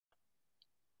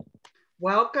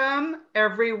Welcome,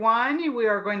 everyone. We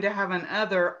are going to have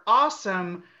another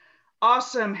awesome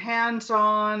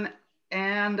hands-on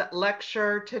and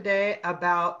lecture today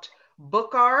about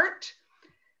book art,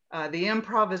 the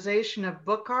improvisation of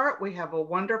book art. We have a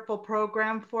wonderful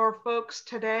program for folks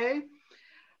today.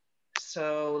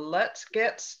 So let's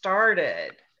get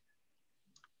started.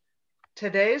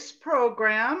 Today's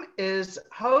program is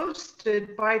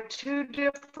hosted by two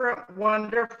different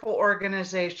wonderful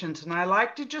organizations, and I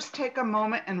like to just take a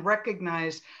moment and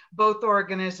recognize both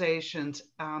organizations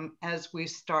as we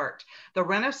start. The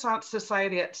Renaissance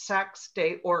Society at Sac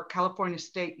State, or California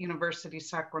State University,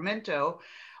 Sacramento,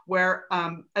 where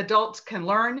adults can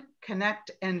learn,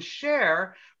 connect, and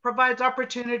share, provides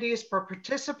opportunities for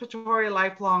participatory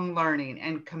lifelong learning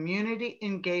and community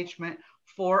engagement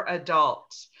for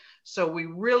adults. So we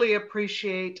really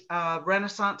appreciate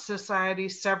Renaissance Society.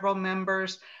 Several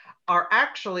members are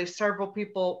actually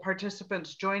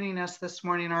participants joining us this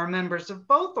morning are members of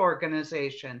both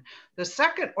organizations. The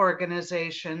second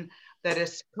organization that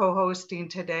is co-hosting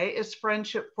today is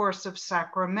Friendship Force of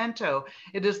Sacramento.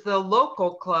 It is the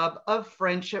local club of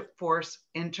Friendship Force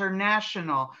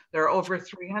International. There are over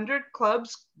 300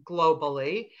 clubs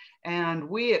globally, and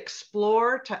we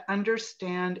explore to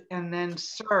understand and then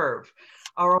serve.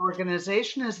 Our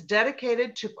organization is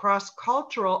dedicated to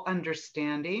cross-cultural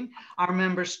understanding. Our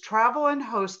members travel and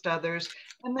host others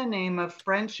in the name of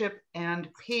friendship and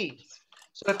peace.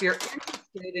 So if you're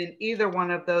interested in either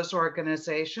one of those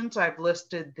organizations, I've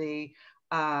listed the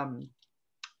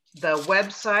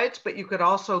websites, but you could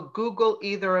also Google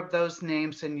either of those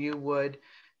names and you would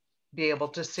be able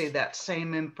to see that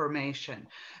same information.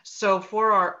 So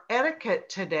for our etiquette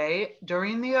today,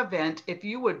 during the event, if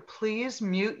you would please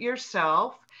mute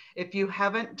yourself if you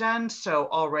haven't done so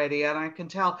already. And I can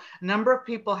tell a number of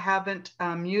people haven't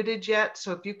muted yet.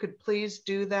 So if you could please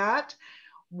do that.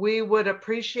 We would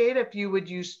appreciate if you would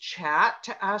use chat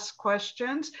to ask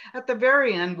questions. At the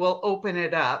very end, we'll open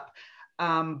it up.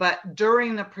 But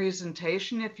during the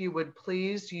presentation, if you would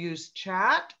please use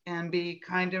chat and be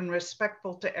kind and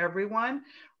respectful to everyone.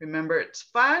 Remember, it's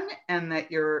fun and that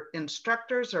your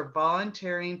instructors are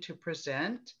volunteering to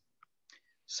present.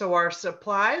 So our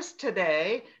supplies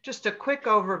today, just a quick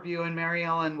overview, and Mary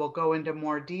Ellen will go into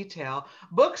more detail.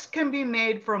 Books can be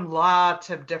made from lots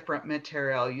of different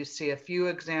material. You see a few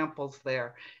examples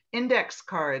there. Index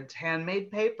cards,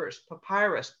 handmade papers,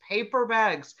 papyrus, paper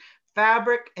bags,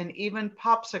 fabric, and even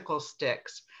popsicle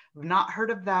sticks. I've not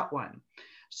heard of that one.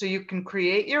 So you can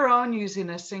create your own using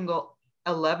a single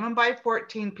 11 by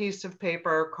 14 piece of paper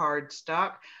or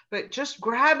cardstock, but just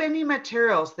grab any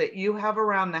materials that you have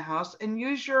around the house and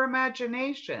use your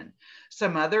imagination.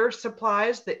 Some other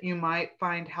supplies that you might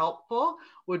find helpful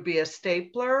would be a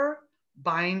stapler,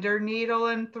 binder needle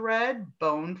and thread,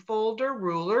 bone folder,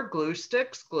 ruler, glue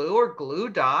sticks, glue or glue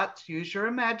dots. Use your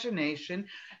imagination.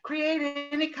 Create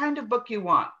any kind of book you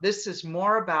want. This is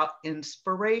more about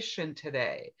inspiration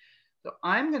today. So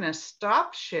I'm going to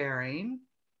stop sharing.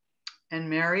 And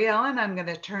Mary Ellen, I'm going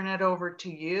to turn it over to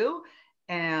you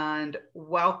and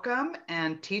welcome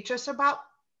and teach us about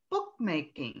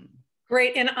bookmaking.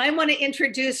 Great. And I want to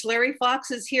introduce Larry Fox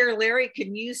is here. Larry,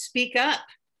 can you speak up?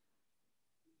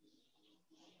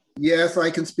 Yes,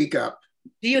 I can speak up.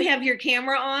 Do you have your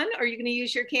camera on? Are you going to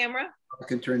use your camera? I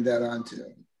can turn that on too.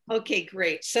 Okay,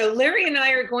 great. So Larry and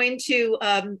I are going to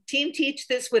team teach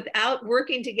this without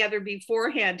working together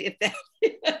beforehand, if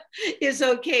that is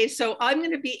okay. So I'm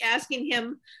going to be asking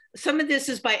him, some of this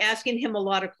is by asking him a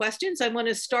lot of questions. I want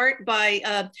to start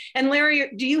by, and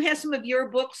Larry, do you have some of your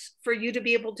books for you to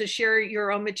be able to share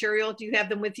your own material? Do you have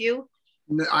them with you?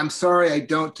 No, I'm sorry, I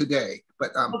don't today.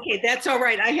 But okay, that's all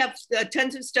right. I have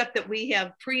tons of stuff that we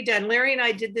have pre-done. Larry and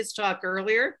I did this talk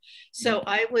earlier, so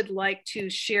I would like to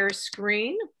share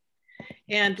screen.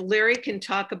 And Larry can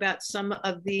talk about some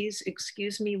of these.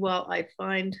 Excuse me while I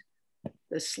find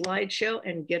the slideshow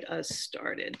and get us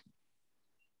started.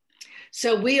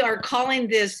 So we are calling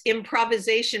this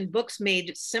Improvisation Books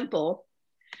Made Simple.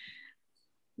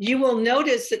 You will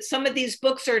notice that some of these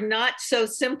books are not so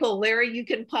simple. Larry, you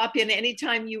can pop in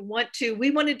anytime you want to. We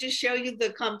wanted to show you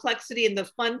the complexity and the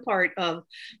fun part of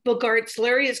book arts.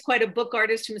 Larry is quite a book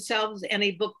artist himself and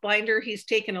a book binder. He's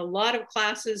taken a lot of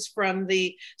classes from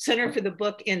the Center for the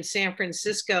Book in San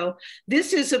Francisco.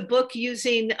 This is a book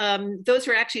using, those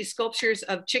are actually sculptures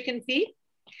of chicken feet.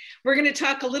 We're going to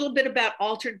talk a little bit about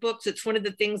altered books. It's one of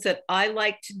the things that I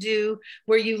like to do,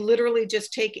 where you literally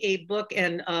just take a book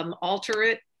and alter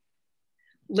it.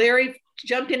 Larry,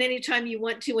 jump in anytime you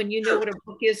want to, and you know what a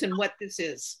book is and what this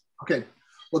is. Okay.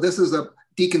 Well, this is a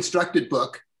deconstructed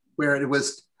book where it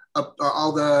was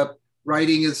all the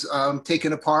writing is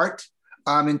taken apart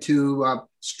into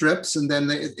strips, and then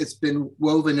it's been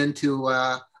woven into,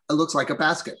 it looks like a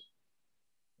basket,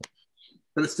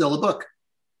 but it's still a book.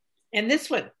 And this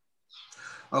one?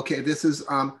 Okay, this is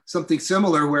something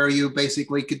similar where you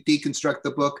basically could deconstruct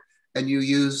the book and you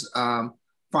use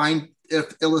find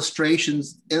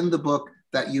illustrations in the book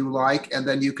that you like, and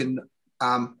then you can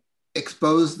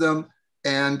expose them,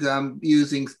 and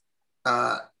using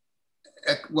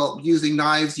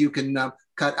knives, you can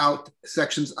cut out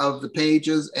sections of the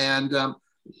pages and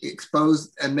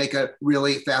expose and make a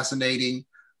really fascinating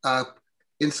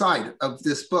inside of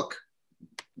this book.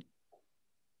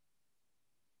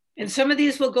 And some of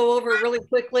these we'll go over really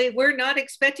quickly. We're not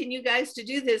expecting you guys to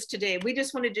do this today. We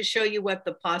just wanted to show you what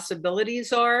the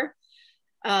possibilities are.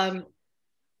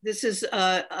 This is,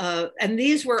 and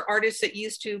these were artists that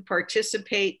used to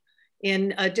participate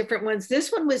in different ones.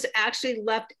 This one was actually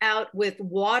left out with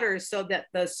water so that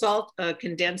the salt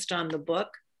condensed on the book.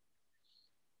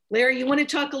 Larry, you want to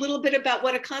talk a little bit about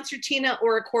what a concertina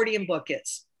or accordion book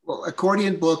is? Well,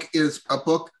 accordion book is a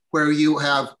book where you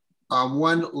have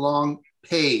one long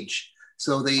page.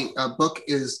 So the book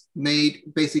is made,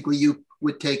 basically you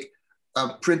would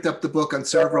print up the book on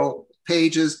several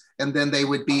pages, and then they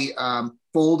would be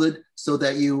folded so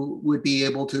that you would be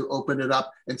able to open it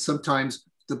up. And sometimes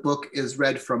the book is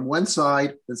read from one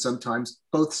side and sometimes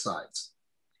both sides.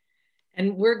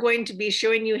 And we're going to be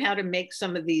showing you how to make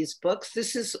some of these books.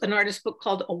 This is an artist book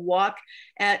called A Walk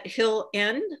at Hill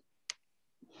End.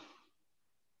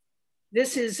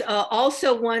 This is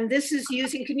also one, this is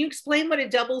using, can you explain what a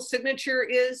double signature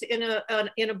is in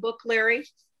a book, Larry?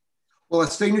 Well, a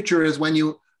signature is when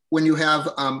you have,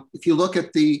 if you look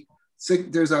at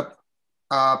there's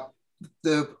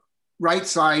the right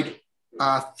side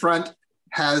front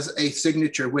has a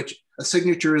signature, which a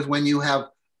signature is when you have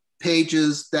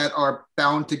pages that are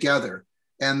bound together,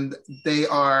 and they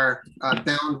are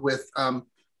bound with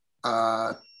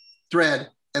thread,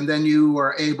 and then you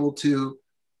are able to,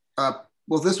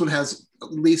 well, this one has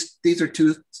at least, these are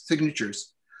two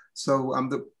signatures. So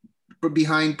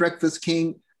behind Breakfast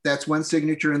King, that's one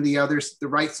signature, and the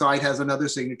right side has another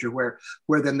signature where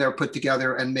then they're put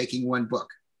together and making one book.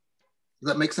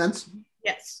 Does that make sense?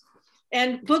 Yes.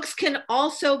 And books can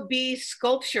also be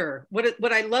sculpture.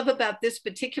 What I love about this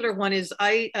particular one is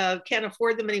I can't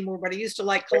afford them anymore, but I used to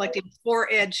like collecting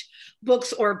 4-edge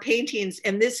books or paintings.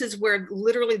 And this is where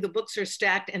literally the books are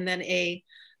stacked and then a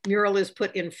mural is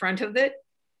put in front of it.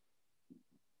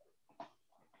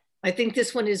 I think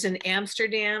this one is in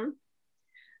Amsterdam.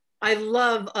 I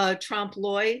love trompe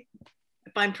l'oeil,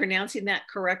 if I'm pronouncing that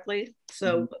correctly.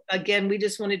 So again, we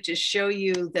just wanted to show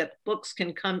you that books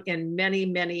can come in many,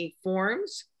 many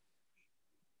forms.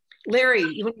 Larry,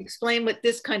 you want to explain what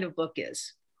this kind of book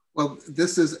is? Well,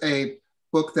 this is a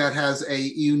book that has a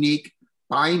unique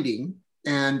binding,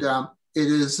 and it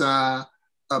is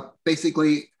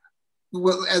basically,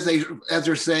 well, as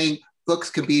they're saying, books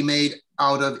can be made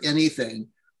out of anything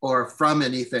or from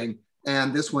anything.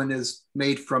 And this one is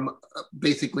made from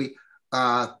basically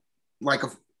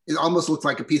it almost looks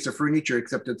like a piece of furniture,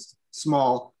 except it's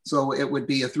small. So it would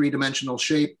be a 3-dimensional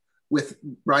shape with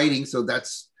writing. So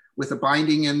that's with a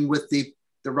binding, and with the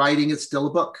writing, it's still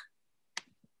a book.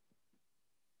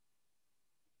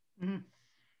 Mm-hmm.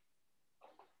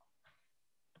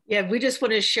 Yeah, we just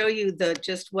want to show you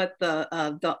just what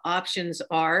the options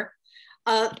are.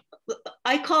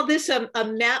 I call this a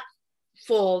map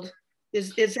fold.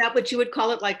 Is that what you would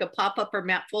call it, like a pop-up or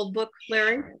map fold book,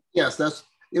 Larry? Yes,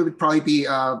 it would probably be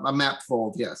a map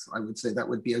fold. Yes, I would say that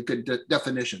would be a good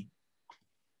definition.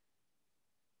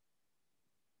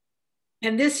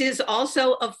 And this is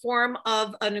also a form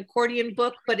of an accordion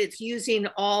book, but it's using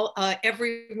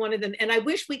every one of them. And I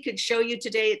wish we could show you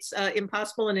today. It's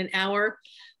impossible in an hour.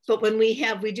 But when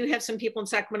we do have some people in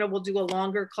Sacramento, we'll do a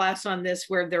longer class on this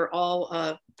where they're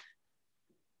all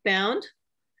bound.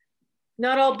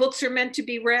 Not all books are meant to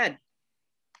be read.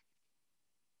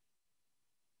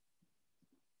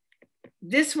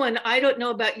 This one, I don't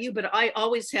know about you, but I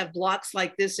always have blocks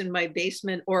like this in my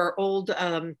basement, or old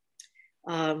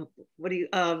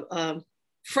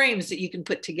frames that you can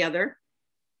put together.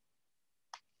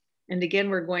 And again,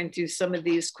 we're going through some of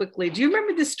these quickly. Do you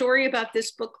remember the story about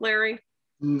this book, Larry?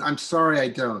 I'm sorry, I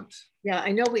don't. Yeah,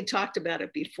 I know we talked about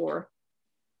it before.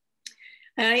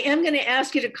 And I am going to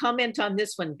ask you to comment on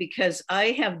this one because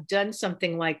I have done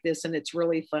something like this and it's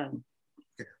really fun.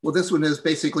 Well, this one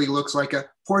basically looks like a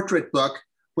portrait book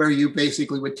where you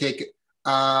basically would take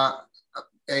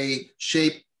a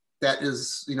shape that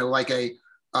is, like a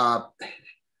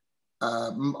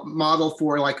model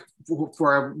for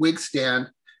a wig stand,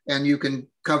 and you can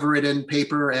cover it in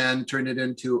paper and turn it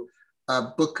into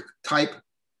book type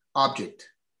object.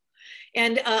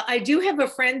 And I do have a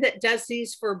friend that does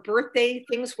these for birthday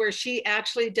things where she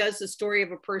actually does the story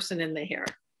of a person in the hair.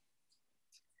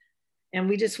 And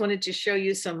we just wanted to show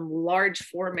you some large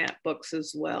format books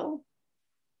as well.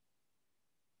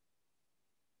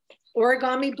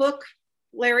 Origami book,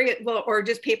 Larry, well, or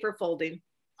just paper folding?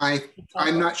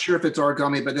 I'm not sure if it's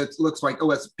origami, but it looks like,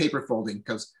 oh, it's paper folding,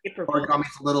 because origami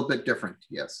is a little bit different,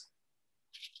 yes.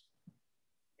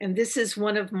 And this is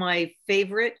one of my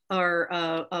favorite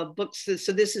books.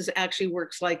 So this is actually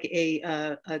works like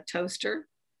a toaster.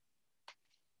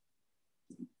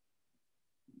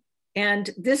 And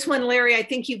this one, Larry, I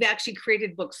think you've actually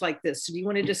created books like this. Do you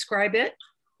want to describe it?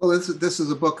 Well, this is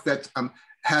a book that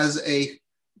has a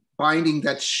binding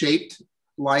that's shaped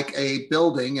like a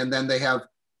building, and then they have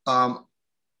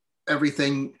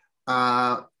everything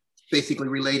basically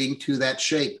relating to that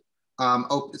shape.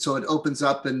 So it opens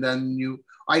up, and then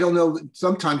I don't know,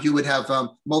 sometimes you would have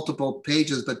multiple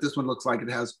pages, but this one looks like it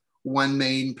has one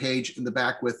main page in the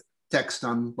back with text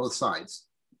on both sides.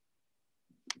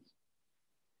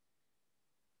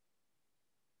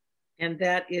 And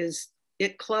that is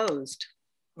it closed.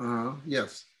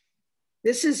 Yes.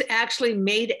 This is actually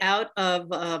made out of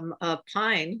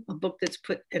pine, a book that's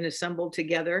put and assembled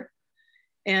together.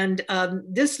 And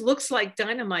this looks like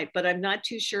dynamite, but I'm not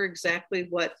too sure exactly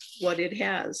what it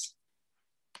has.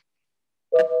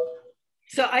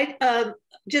 So I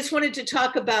just wanted to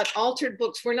talk about altered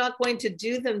books. We're not going to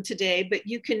do them today, but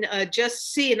you can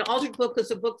just see an altered book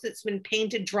is a book that's been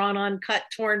painted, drawn on, cut,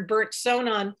 torn, burnt, sewn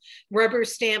on, rubber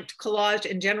stamped, collaged,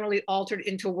 and generally altered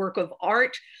into a work of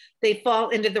art. They fall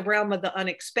into the realm of the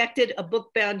unexpected, a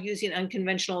book bound using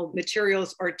unconventional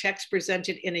materials or text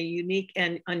presented in a unique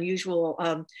and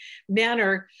unusual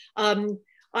manner.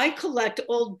 I collect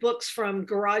old books from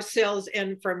garage sales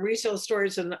and from resale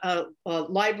stores and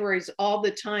libraries all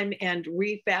the time and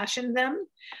refashion them.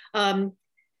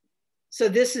 So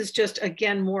this is just,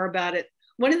 again, more about it.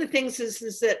 One of the things is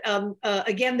that,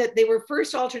 again, that they were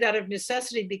first altered out of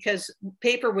necessity because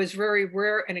paper was very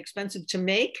rare and expensive to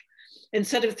make.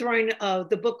 Instead of throwing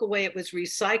the book away, it was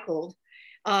recycled.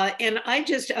 And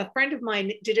a friend of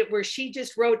mine did it where she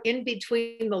just wrote in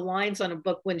between the lines on a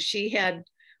book when she had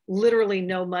literally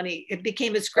no money. It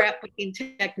became a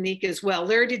scrapbooking technique as well.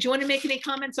 Larry, did you want to make any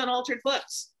comments on altered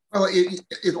books? Well,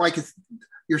 like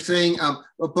you're saying,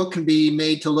 a book can be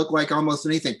made to look like almost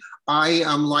anything. I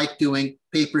like doing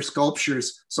paper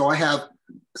sculptures. So I have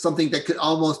something that could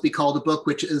almost be called a book,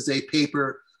 which is a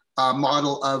paper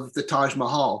model of the Taj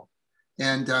Mahal.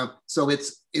 And so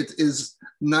it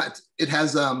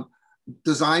has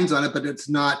designs on it, but it's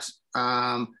not,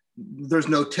 there's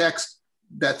no text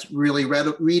that's really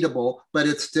readable, but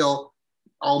it's still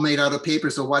all made out of paper.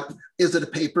 So what, is it a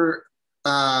paper,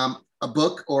 a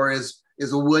book, or is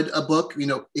a wood a book? You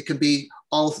know, it can be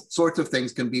all sorts of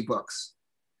things can be books.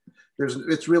 There's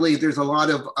a lot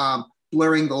of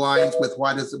blurring the lines with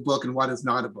what is a book and what is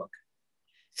not a book.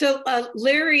 So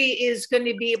Larry is going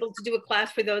to be able to do a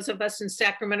class for those of us in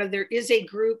Sacramento. There is a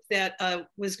group that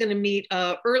was going to meet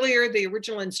earlier. The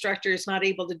original instructor is not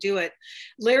able to do it.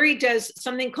 Larry does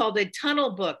something called a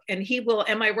tunnel book, and he will,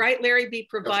 am I right, Larry, be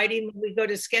providing, when we go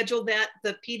to schedule that,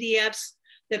 the PDFs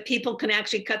that people can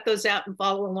actually cut those out and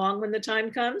follow along when the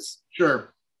time comes?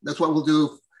 Sure, that's what we'll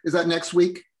do. Is that next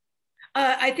week?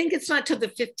 I think it's not till the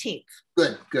 15th.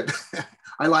 Good, good.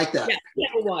 I like that.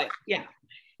 Yeah.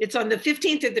 It's on the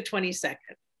 15th or the 22nd.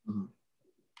 Mm-hmm.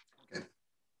 Okay.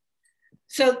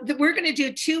 So we're going to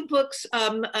do two books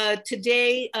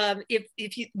today,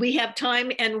 we have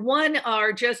time, and one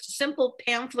are just simple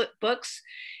pamphlet books,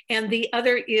 and the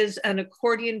other is an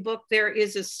accordion book. There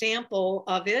is a sample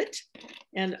of it,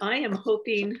 and I am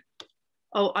hoping,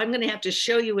 I'm going to have to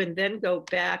show you and then go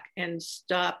back and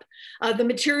stop. The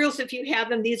materials, if you have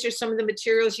them, these are some of the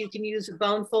materials you can use: a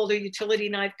bone folder, utility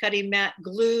knife, cutting mat,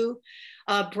 glue,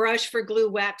 brush for glue,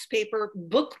 wax paper,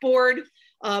 book board.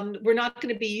 We're not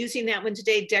going to be using that one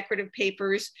today, decorative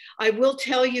papers. I will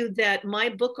tell you that my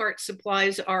book art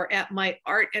supplies are at my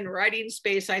art and writing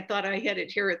space. I thought I had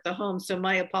it here at the home, so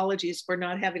my apologies for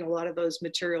not having a lot of those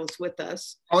materials with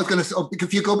us. I was going to say,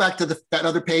 if you go back to that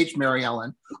other page, Mary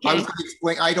Ellen, okay. I was going to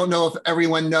explain, I don't know if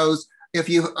everyone knows, if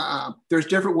you, there's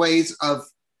different ways of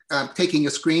taking a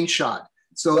screenshot.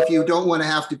 So if you don't want to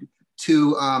have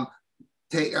to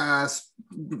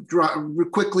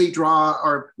quickly draw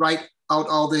or write out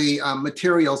all the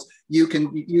materials, you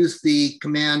can use the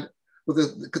command with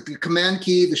the command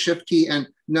key, the shift key, and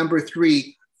number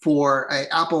 3 for an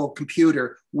Apple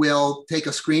computer will take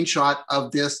a screenshot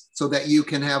of this so that you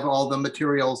can have all the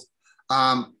materials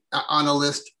on a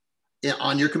list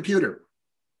on your computer.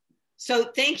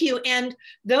 So thank you. And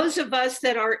those of us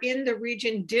that are in the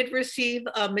region did receive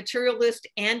a material list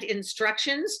and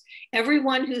instructions.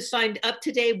 Everyone who signed up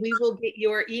today, we will get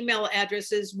your email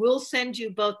addresses. We'll send you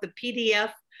both the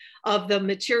PDF of the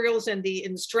materials and the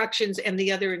instructions and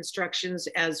the other instructions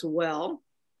as well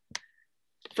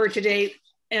for today.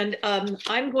 And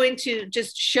I'm going to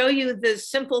just show you the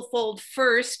simple fold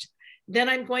first. Then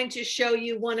I'm going to show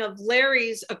you one of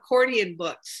Larry's accordion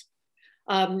books.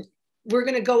 We're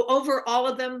going to go over all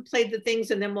of them, play the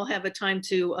things, and then we'll have a time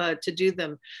to do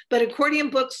them. But accordion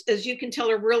books, as you can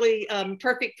tell, are really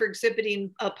perfect for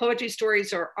exhibiting poetry,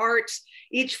 stories, or arts.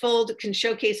 Each fold can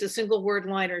showcase a single word,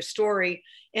 line, or story.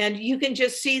 And you can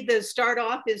just see the start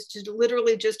off is to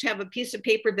literally just have a piece of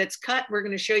paper that's cut. We're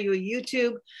going to show you a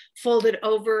YouTube, fold it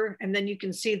over, and then you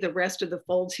can see the rest of the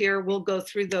folds here. We'll go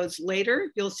through those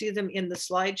later. You'll see them in the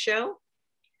slideshow.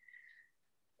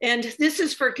 And this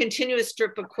is for continuous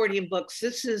strip accordion books.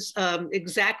 This is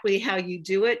exactly how you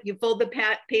do it. You fold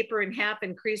the paper in half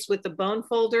and crease with the bone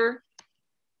folder.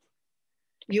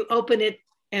 You open it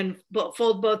and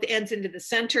fold both ends into the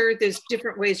center. There's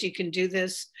different ways you can do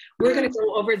this. We're going to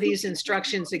go over these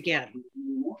instructions again.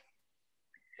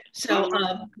 So,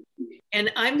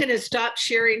 and I'm going to stop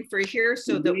sharing for here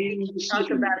so that we can talk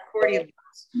about accordion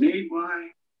books. Made by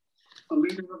a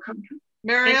leader of a country.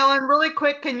 Mary Ellen, really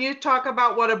quick, can you talk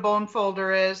about what a bone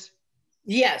folder is?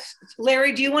 Yes.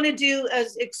 Larry, do you want to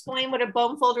explain what a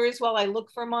bone folder is while I look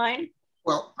for mine?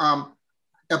 Well,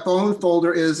 a bone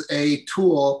folder is a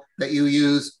tool that you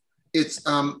use. It's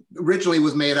originally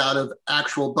was made out of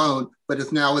actual bone, but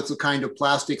it's a kind of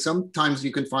plastic. Sometimes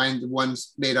you can find the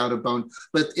ones made out of bone,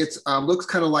 but it's looks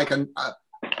kind of like a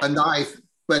knife.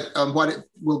 But what it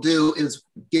will do is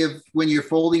when you're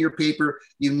folding your paper,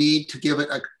 you need to give it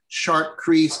a sharp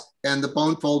crease, and the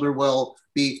bone folder will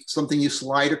be something you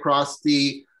slide across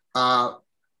the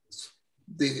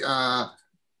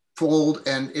fold,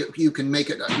 and you can make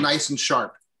it nice and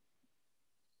sharp.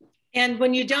 And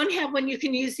when you don't have one, you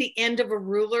can use the end of a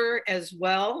ruler as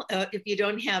well if you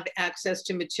don't have access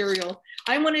to material.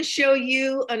 I want to show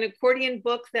you an accordion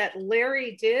book that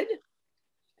Larry did.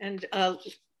 And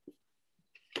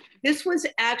this was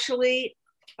actually,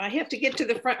 I have to get to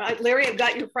the front. Larry, I've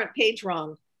got your front page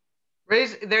wrong.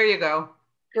 There you go.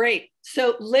 Great.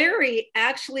 So Larry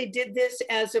actually did this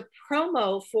as a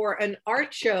promo for an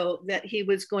art show that he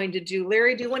was going to do.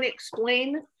 Larry, do you want to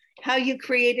explain how you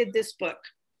created this book?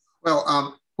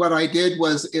 Well, what I did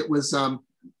was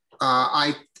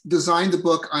I designed the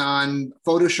book on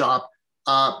Photoshop,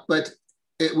 but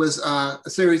it was a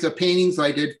series of paintings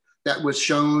I did that was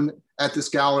shown at this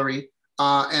gallery.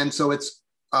 And so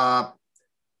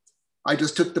I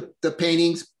just took the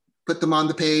paintings, put them on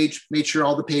the page, made sure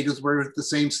all the pages were the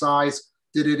same size,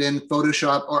 did it in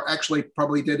Photoshop, or actually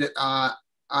probably did it on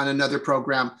another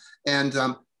program. And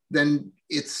then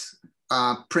it's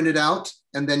printed out.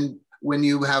 And then when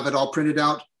you have it all printed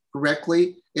out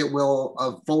correctly, it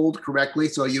will fold correctly.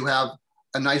 So you have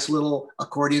a nice little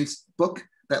accordion book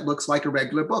that looks like a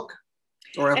regular book.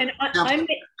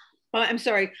 I'm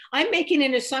sorry. I'm making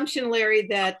an assumption, Larry,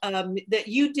 that that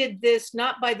you did this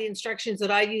not by the instructions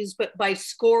that I use, but by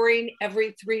scoring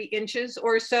every 3 inches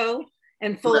or so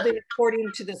and folding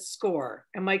according to the score.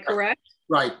 Am I correct?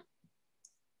 Right.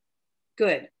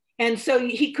 Good. And so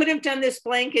he could have done this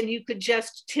blank and you could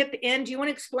just tip in. Do you want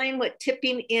to explain what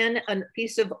tipping in a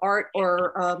piece of art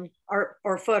or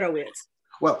photo is?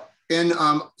 Well, in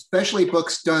especially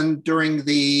books done during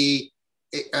the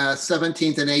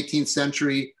 17th and 18th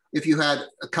century, if you had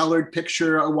a colored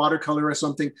picture, a watercolor or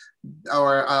something,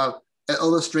 or an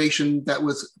illustration that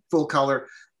was full color,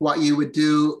 what you would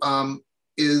do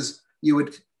is you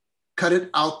would cut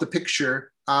it out the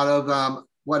picture out of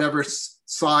whatever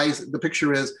size the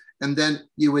picture is, and then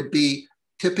you would be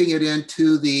tipping it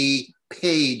into the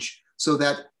page so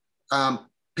that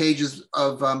pages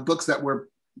of books that were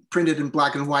printed in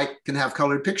black and white can have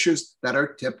colored pictures that are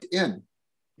tipped in.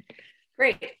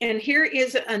 Great. And here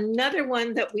is another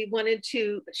one that we wanted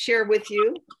to share with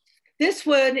you. This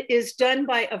one is done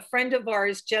by a friend of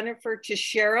ours, Jennifer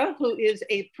Teixeira, who is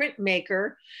a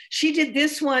printmaker. She did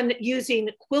this one using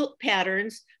quilt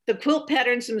patterns. The quilt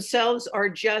patterns themselves are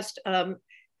just,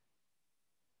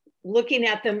 looking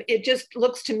at them, it just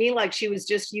looks to me like she was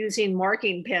just using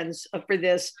marking pens for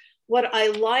this. What I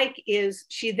like is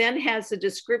she then has a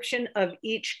description of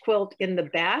each quilt in the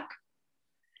back.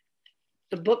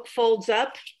 The book folds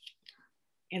up,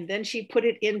 and then she put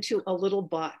it into a little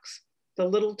box, the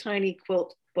little tiny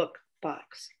quilt book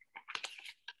box.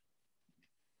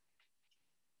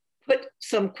 Put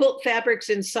some quilt fabrics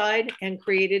inside and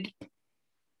created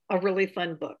a really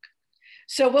fun book.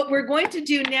 So what we're going to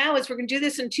do now is we're going to do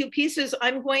this in two pieces.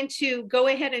 I'm going to go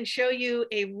ahead and show you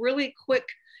a really quick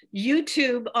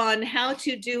YouTube on how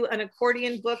to do an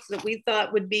accordion book that we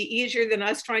thought would be easier than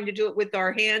us trying to do it with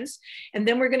our hands. And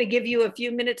then we're going to give you a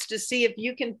few minutes to see if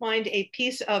you can find a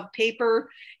piece of paper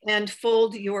and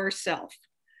fold yourself.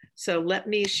 So let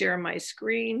me share my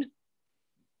screen.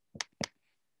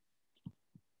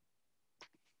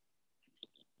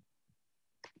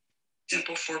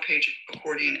 Simple 4-page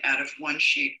accordion out of one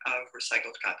sheet of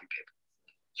recycled copy paper.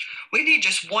 We need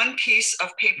just one piece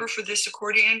of paper for this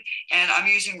accordion, and I'm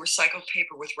using recycled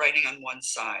paper with writing on one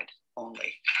side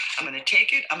only. I'm going to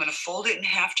take it, I'm going to fold it in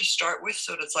half to start with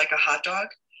so that it's like a hot dog,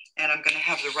 and I'm going to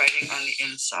have the writing on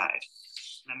the inside.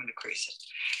 And I'm going to crease it.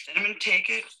 Then I'm going to take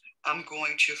it, I'm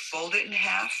going to fold it in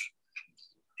half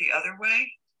the other way,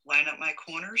 line up my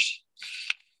corners,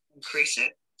 and crease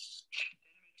it.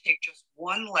 Take just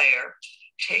one layer,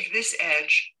 take this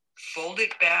edge, fold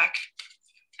it back,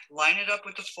 line it up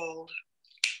with the fold,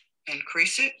 and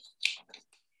crease it.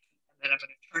 And then I'm going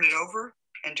to turn it over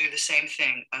and do the same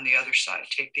thing on the other side.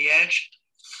 Take the edge,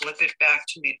 flip it back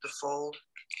to meet the fold,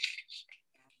 and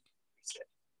crease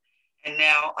it. And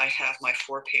now I have my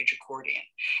 4-page accordion.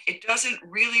 It doesn't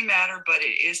really matter, but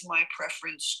it is my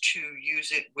preference to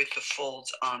use it with the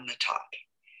folds on the top.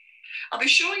 I'll be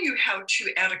showing you how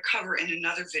to add a cover in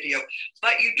another video,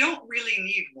 but you don't really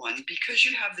need one because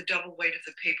you have the double weight of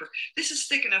the paper. This is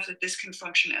thick enough that this can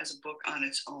function as a book on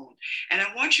its own. And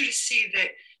I want you to see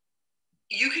that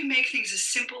you can make things as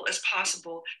simple as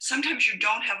possible. Sometimes you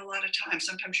don't have a lot of time.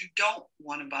 Sometimes you don't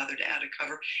want to bother to add a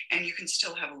cover, and you can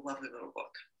still have a lovely little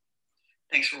book.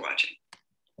 Thanks for watching.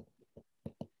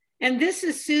 And this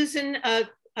is Susan,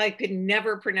 I could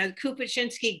never pronounce,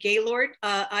 Kupachinski-Gaylord.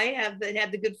 I have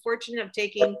had the good fortune of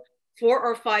taking 4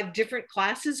 or 5 different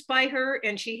classes by her,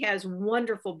 and she has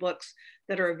wonderful books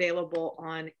that are available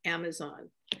on Amazon.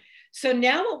 So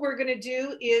now what we're going to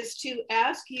do is to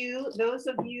ask you, those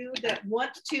of you that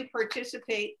want to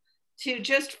participate, to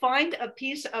just find a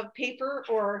piece of paper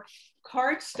or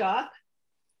cardstock,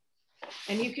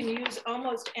 and you can use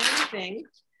almost anything.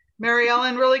 Mary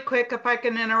Ellen, really quick, if I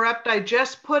can interrupt, I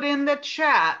just put in the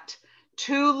chat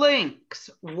 2 links.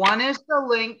 One is the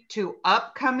link to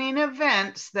upcoming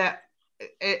events that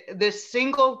this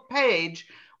single page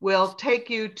will take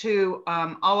you to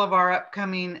all of our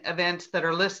upcoming events that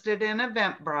are listed in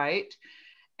Eventbrite.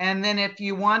 And then if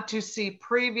you want to see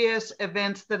previous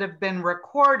events that have been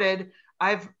recorded,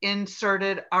 I've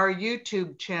inserted our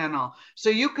YouTube channel.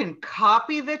 So you can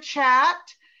copy the chat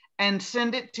and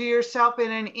send it to yourself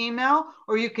in an email,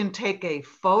 or you can take a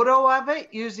photo of it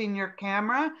using your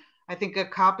camera. I think a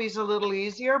copy's a little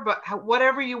easier, but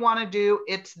whatever you want to do,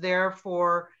 it's there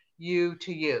for you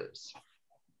to use.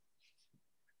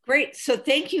 Great. So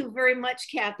thank you very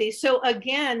much, Kathy. So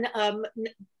again,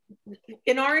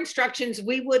 in our instructions,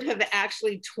 we would have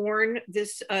actually torn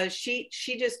this sheet.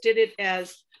 She just did it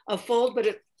as a fold,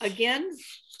 but again,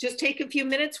 just take a few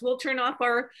minutes. We'll turn off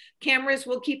our cameras.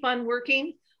 We'll keep on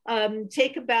working.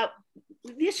 Take about,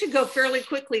 this should go fairly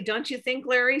quickly, don't you think,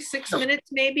 Larry? 6 minutes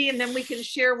maybe, and then we can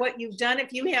share what you've done.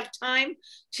 If you have time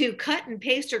to cut and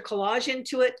paste or collage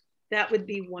into it, that would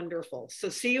be wonderful. So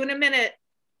see you in a minute.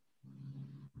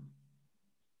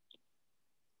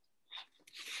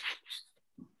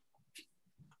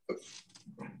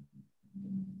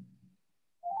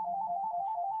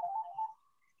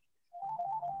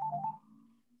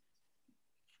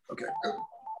 Okay.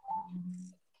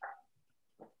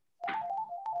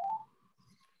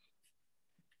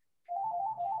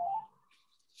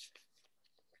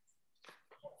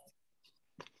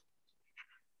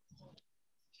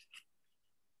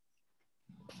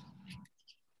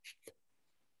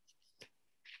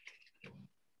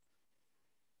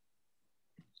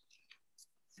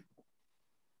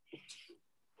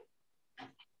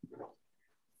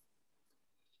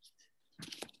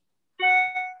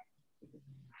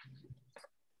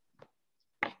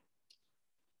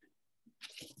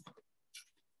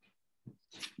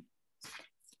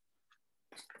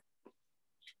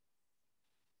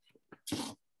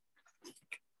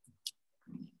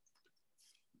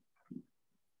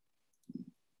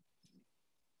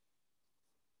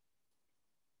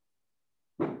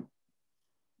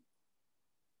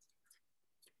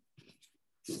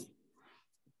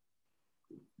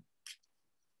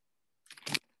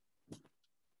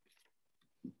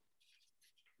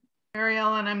 Mary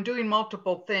Ellen, I'm doing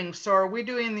multiple things. So are we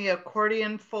doing the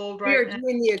accordion fold right now? We are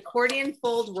doing the accordion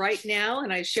fold right now,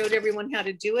 and I showed everyone how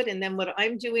to do it. And then what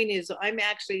I'm doing is I'm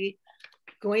actually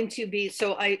going to be,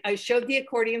 so I showed the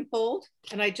accordion fold,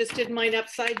 and I just did mine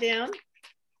upside down.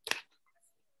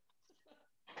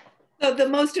 So the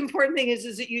most important thing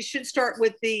is that you should start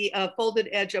with the folded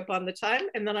edge up on the time,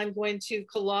 and then I'm going to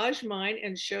collage mine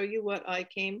and show you what I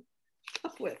came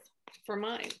up with for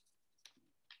mine.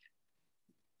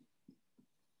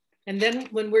 And then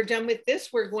when we're done with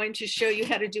this, we're going to show you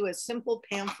how to do a simple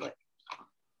pamphlet.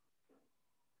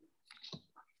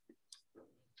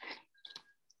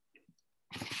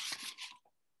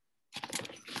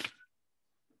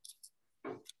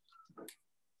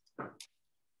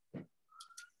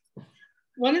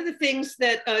 One of the things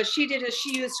that she did is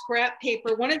she used scrap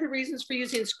paper. One of the reasons for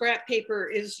using scrap paper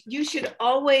is you should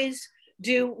always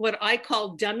do what I call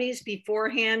dummies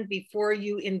beforehand before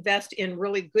you invest in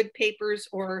really good papers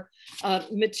or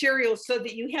materials, so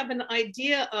that you have an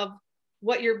idea of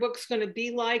what your book's going to be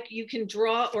like. You can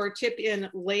draw or tip in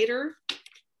later.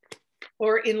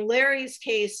 Or in Larry's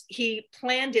case, he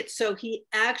planned it so he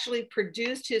actually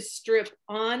produced his strip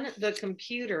on the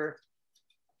computer,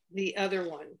 the other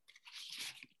one.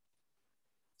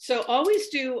 So always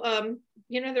do,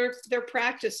 you know, they're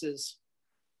practices.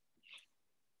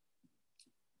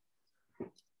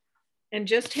 And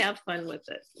just have fun with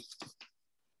it.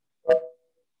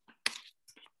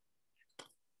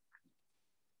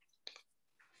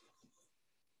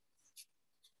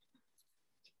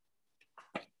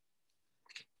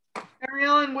 Mary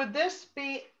Ellen, would this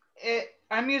be,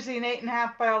 I'm using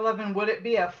 8.5 by 11, would it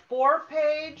be a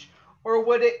 4-page or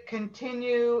would it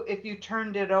continue if you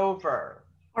turned it over?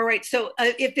 All right, so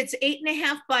if it's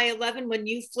 8.5 by 11, when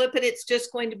you flip it, it's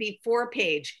just going to be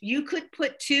 4-page. You could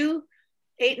put two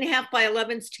 8.5 by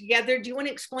 11s together. Do you want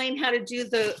to explain how to do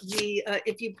the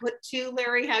if you put two,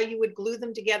 Larry, how you would glue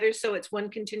them together so it's one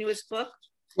continuous book?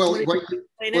 Well,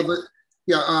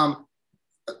 yeah,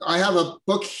 I have a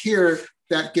book here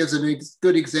that gives a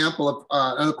good example of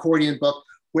an accordion book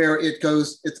where it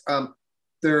goes,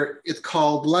 it's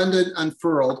called London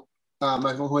Unfurled. I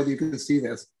don't know whether you can see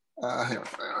this.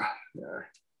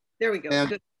 There we go.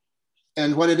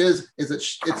 And what it is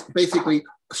it's basically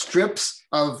strips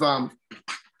of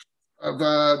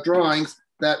drawings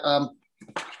that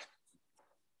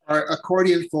are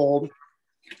accordion fold,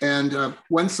 and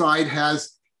one side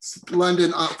has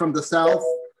London from the south,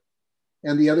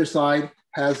 and the other side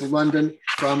has London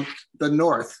from the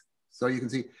north. So you can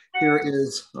see here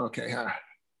is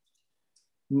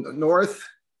north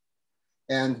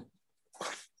and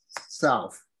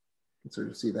south. You can sort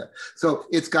of see that. So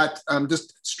it's got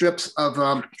just strips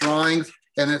of drawings,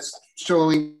 and it's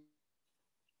showing.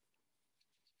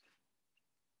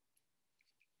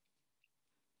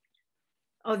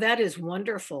 Oh, that is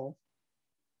wonderful.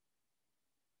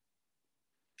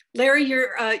 Larry, you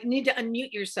need to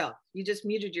unmute yourself. You just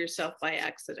muted yourself by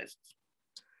accident.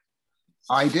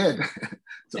 I did.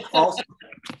 So also,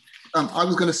 I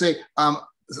was going to say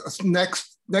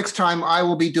next time I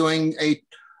will be doing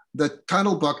the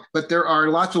tunnel book, but there are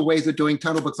lots of ways of doing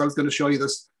tunnel books. I was going to show you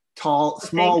this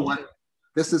small one.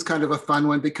 This is kind of a fun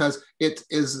one because it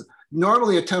is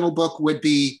normally a tunnel book would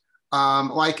be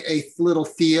like a little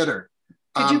theater.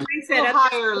 Could you raise that up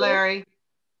higher, Larry?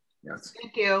 Yes.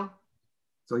 Thank you.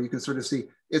 So you can sort of see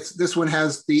this one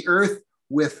has the earth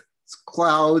with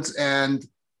clouds and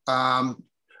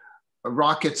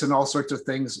rockets and all sorts of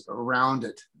things around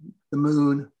it, the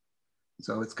moon.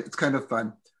 So it's kind of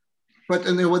fun. But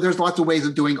there's lots of ways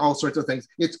of doing all sorts of things.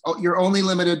 You're only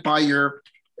limited by your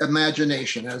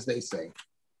imagination, as they say.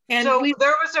 And so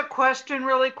there was a question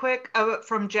really quick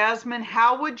from Jasmine.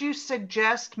 How would you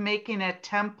suggest making a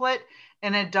template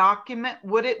in a document?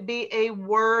 Would it be a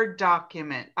Word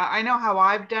document? I know how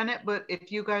I've done it, but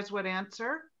if you guys would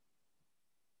answer.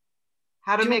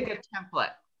 How to make a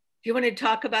template. Do you want to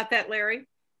talk about that, Larry?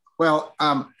 Well,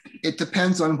 it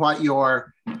depends on what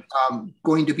you're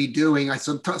going to be doing.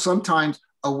 Sometimes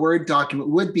a Word document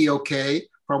would be okay,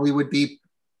 probably would be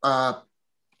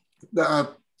the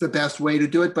best way to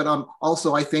do it. But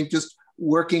also I think just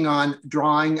working on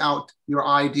drawing out your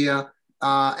idea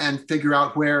and figure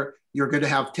out where you're going to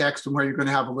have text and where you're going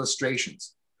to have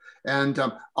illustrations. And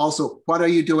also, what are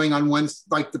you doing on one,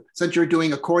 since you're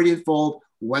doing accordion fold,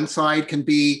 one side can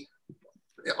be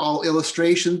all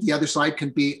illustration, the other side can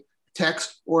be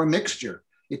text or a mixture.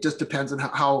 It just depends on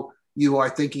how you are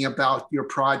thinking about your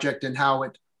project and how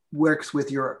it works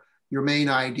with your main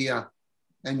idea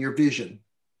and your vision.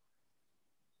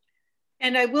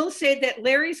 And I will say that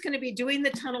Larry's going to be doing the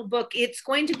tunnel book. It's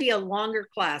going to be a longer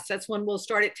class. That's when we'll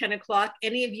start at 10 o'clock.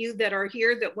 Any of you that are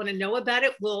here that want to know about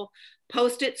it, we'll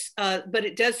post it, but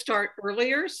it does start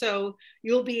earlier. So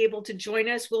you'll be able to join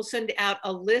us. We'll send out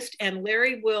a list and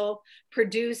Larry will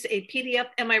produce a PDF.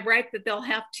 Am I right that they'll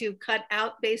have to cut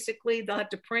out, basically? They'll have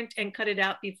to print and cut it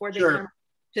out before they come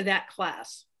to that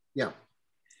class. Yeah.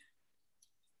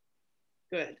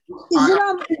 Good. Is it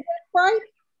on Eventbrite?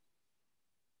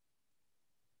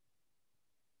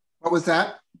 What was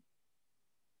that?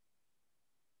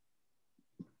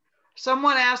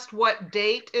 Someone asked what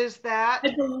date is that?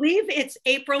 I believe it's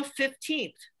April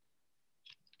 15th.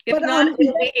 If But not, on it'll be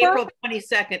Eventbrite? April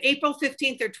 22nd. April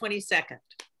 15th or 22nd.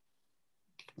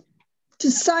 To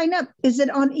sign up, is it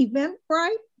on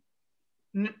Eventbrite?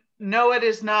 No, it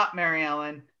is not, Mary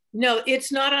Ellen. No,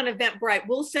 it's not on Eventbrite.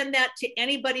 We'll send that to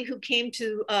anybody who came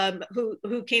to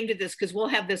who came to this, because we'll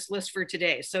have this list for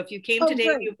today. So if you came today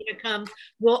and you're going to come,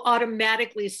 we'll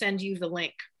automatically send you the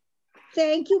link.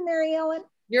 Thank you, Mary Ellen.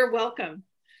 You're welcome.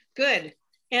 Good.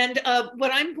 And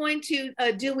what I'm going to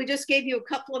do, we just gave you a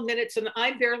couple of minutes and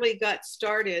I barely got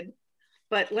started,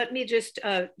 but let me just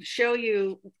show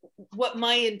you what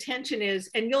my intention is.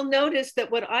 And you'll notice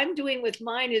that what I'm doing with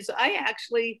mine is I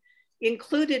actually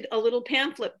included a little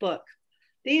pamphlet book.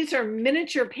 These are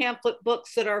miniature pamphlet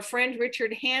books that our friend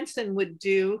Richard Hansen would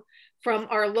do from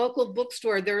our local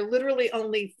bookstore. They're literally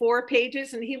only 4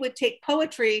 pages, and he would take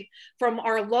poetry from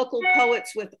our local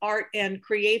poets with art and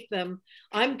create them.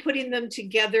 I'm putting them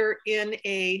together in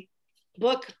a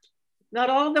book. Not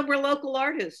all of them were local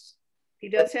artists. He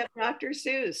does have Dr.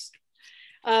 Seuss.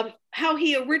 How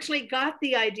he originally got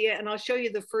the idea, and I'll show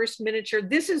you the first miniature.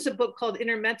 This is a book called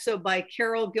Intermezzo by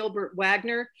Carol Gilbert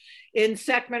Wagner in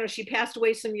Sacramento. She passed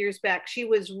away some years back. She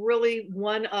was really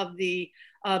one of the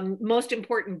most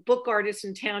important book artists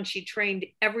in town. She trained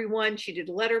everyone. She did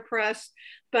letterpress.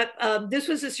 But this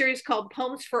was a series called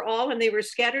Poems for All, and they were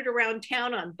scattered around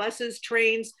town on buses,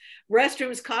 trains,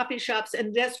 restrooms, coffee shops,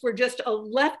 and desks were just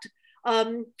left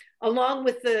along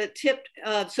with the tip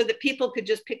so that people could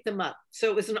just pick them up.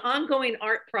 So it was an ongoing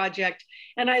art project.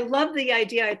 And I love the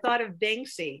idea. I thought of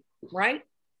Banksy, right?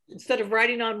 Instead of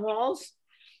writing on walls,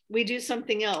 we do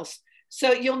something else.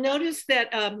 So you'll notice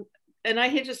that, and I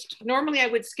had just, normally I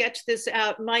would sketch this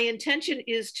out. My intention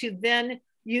is to then,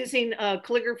 using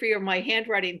calligraphy or my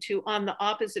handwriting, to on the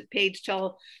opposite page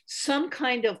tell some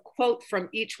kind of quote from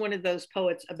each one of those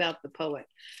poets about the poet.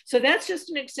 So that's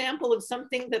just an example of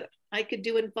something that I could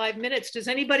do in 5 minutes. Does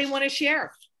anybody want to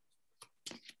share?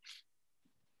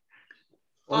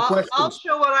 I'll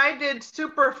show what I did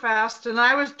super fast, and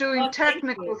I was doing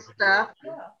technical stuff,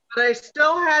 but I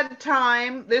still had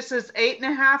time. This is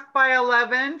 8.5 by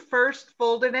 11, first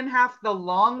folded in half the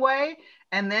long way,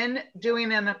 and then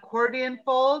doing an accordion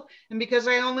fold. And because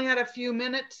I only had a few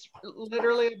minutes,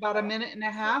 literally about 1.5 minutes,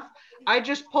 I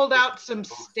just pulled out some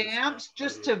stamps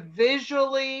just to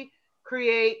visually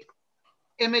create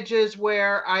images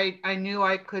where I knew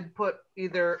I could put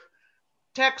either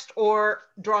text or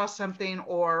draw something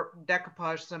or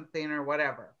decoupage something or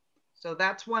whatever. So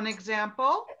that's one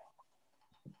example.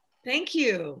 Thank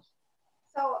you.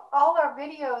 So all our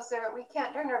videos there, we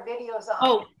can't turn our videos on.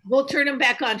 Oh, we'll turn them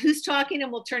back on. Who's talking?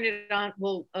 And we'll turn it on.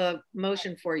 We'll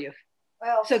motion for you.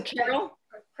 Well, so Carol?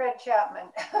 Fred Chapman.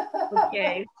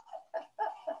 Okay.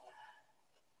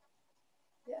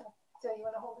 Yeah, so you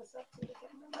want to hold this up to the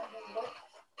camera?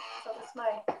 So that's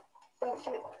my, thank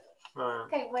you.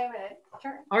 Okay, wait a minute.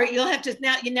 Turn. All right, you'll have to,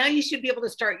 now you should be able to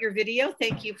start your video.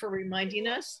 Thank you for reminding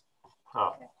us.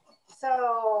 Oh.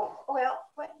 So, well,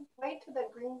 wait to the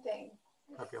green thing.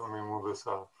 Okay, let me move this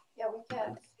off. Yeah, we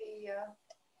can't see.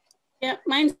 Yeah,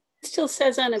 mine still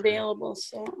says unavailable,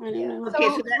 so I don't know. Okay,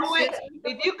 so that's wait,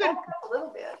 if you could a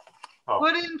little bit.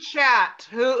 Put in chat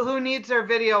who needs their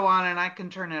video on, and I can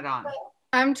turn it on.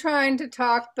 I'm trying to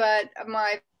talk, but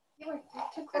my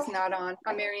is not on.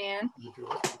 I'm Marianne.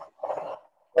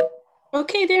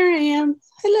 Okay, there I am.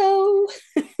 Hello.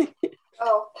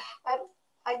 Oh,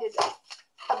 I did that.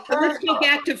 So let's go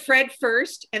back to Fred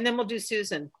first, and then we'll do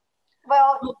Susan.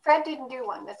 Well, Fred didn't do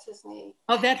one. This is me.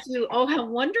 Oh, that's you. Oh, how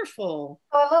wonderful.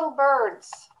 Oh, little birds.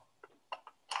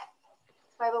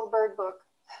 It's my little bird book.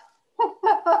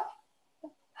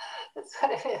 That's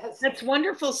what it is. That's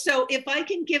wonderful. So if I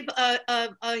can give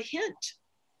a hint,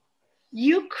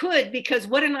 you could, because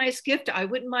what a nice gift. I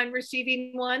wouldn't mind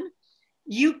receiving one.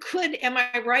 You could, am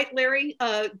I right, Larry?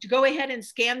 Go ahead and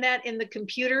scan that in the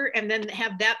computer and then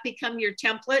have that become your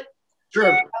template.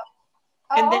 Sure.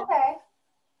 And then, okay.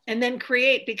 And then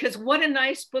create, because what a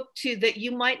nice book too, that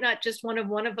you might not just want a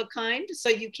one of a kind, so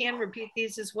you can repeat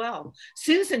these as well.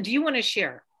 Susan, do you want to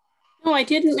share? No, I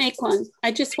didn't make one.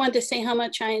 I just wanted to say how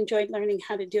much I enjoyed learning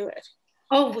how to do it.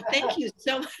 Oh, well, thank you.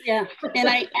 So yeah, and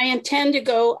I intend to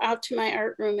go out to my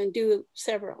art room and do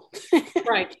several.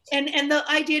 Right, and the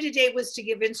idea today was to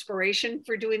give inspiration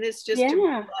for doing this, just to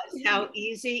realize how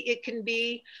easy it can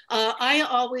be. I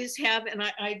always have, and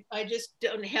I just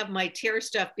don't have my tear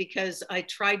stuff because I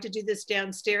tried to do this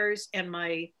downstairs and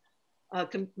my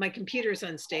my computer's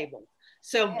unstable.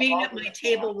 So being at my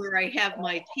table where I have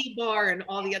my tea bar and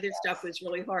all the other stuff was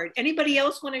really hard. Anybody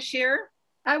else want to share?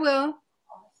 I will.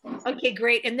 Okay,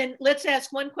 great. And then let's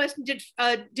ask one question.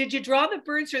 Did you draw the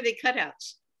birds or are they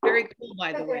cutouts? Very cool,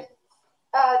 by the way.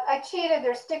 I cheated.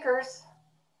 They're stickers.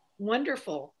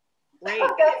 Wonderful. Great.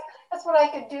 That's what I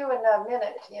could do in a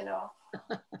minute, you know.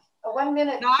 1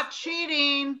 minute. Not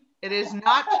cheating. It is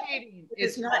not cheating.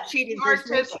 It's not cheating.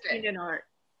 Artistic. There's no cheating in art.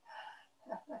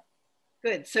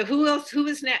 Good. So who else? Who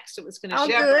is next? It was going to I'll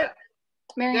do it.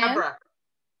 Marianne.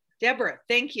 Deborah,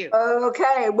 thank you.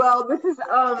 Okay. Well, this is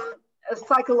a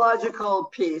psychological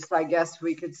piece, I guess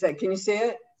we could say. Can you see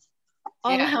it?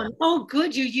 Oh, yeah. Oh,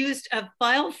 good. You used a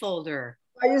file folder.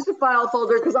 I used a file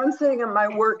folder because I'm sitting at my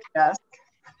work desk.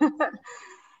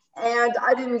 And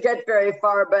I didn't get very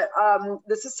far, but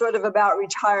this is sort of about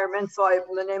retirement. So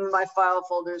the name of my file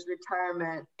folder is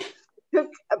Retirement. Took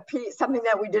a piece, something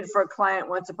that we did for a client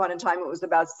once upon a time. It was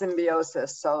about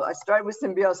symbiosis. So I started with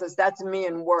symbiosis. That's me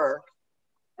and work.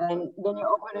 And then you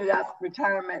open it up,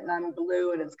 retirement, and I'm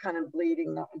blue, and it's kind of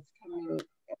bleeding. It's coming,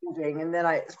 ending. And then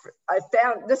I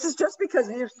found, this is just because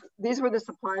these were the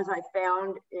supplies I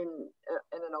found in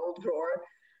an old drawer.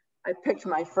 I picked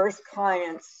my first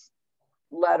client's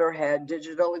letterhead,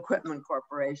 Digital Equipment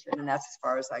Corporation, and that's as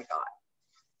far as I got.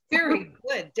 Very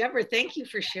good. Deborah, thank you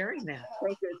for sharing that.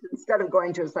 Thank you. Instead of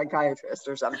going to a psychiatrist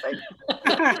or something.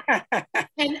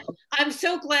 And I'm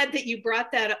so glad that you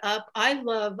brought that up. I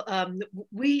love,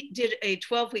 we did a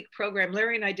 12-week program.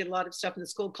 Larry and I did a lot of stuff in the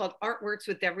school called Art Works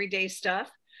with Everyday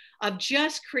Stuff, of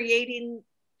just creating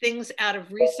things out of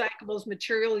recyclables,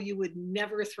 material you would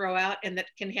never throw out and that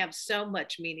can have so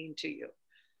much meaning to you.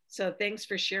 So thanks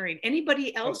for sharing.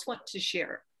 Anybody else want to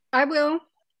share? I will.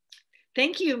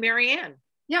 Thank you, Marianne.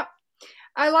 Yeah,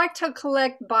 I like to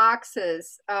collect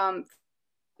boxes,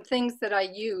 things that I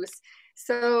use.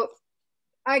 So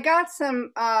I got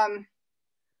some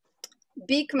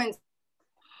Beekman.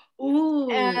 Ooh.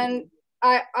 And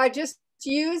I just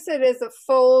used it as a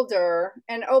folder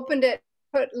and opened it,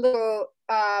 put little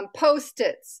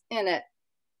Post-its in it.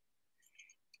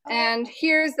 And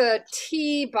here's a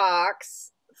tea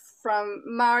box from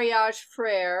Mariage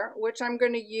Frere, which I'm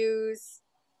going to use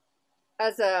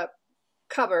as a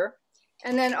cover.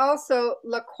 And then also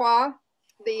La Croix,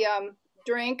 the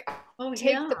drink.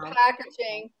 Take the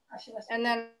packaging and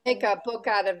then make a book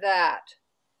out of that.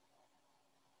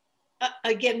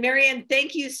 Again, Marianne,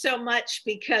 thank you so much,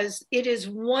 because it is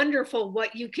wonderful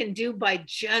what you can do by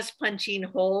just punching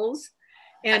holes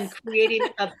and creating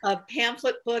a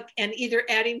pamphlet book and either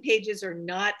adding pages or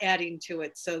not adding to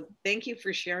it. So thank you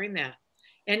for sharing that.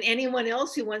 And anyone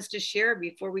else who wants to share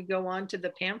before we go on to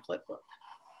the pamphlet book.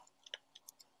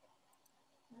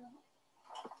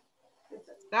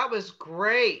 That was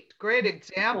great. Great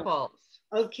examples.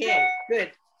 Okay,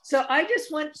 good. So I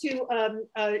just want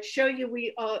to show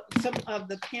you some of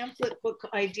the pamphlet book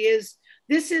ideas.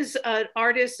 This is an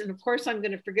artist, and of course I'm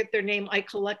going to forget their name. I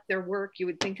collect their work. You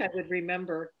would think I would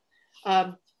remember.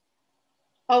 Oh,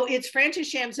 it's Francis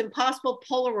Sham's Impossible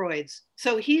Polaroids.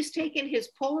 So he's taken his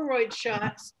Polaroid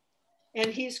shots and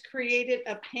he's created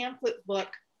a pamphlet book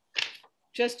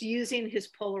just using his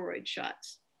Polaroid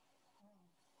shots.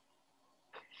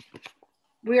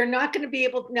 We are not going to be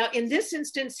able to, now in this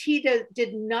instance, he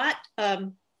did not,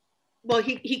 well,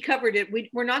 he covered it.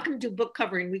 We're not going to do book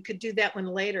covering. We could do that one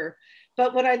later.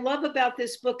 But what I love about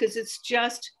this book is it's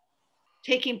just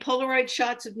taking Polaroid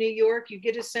shots of New York. You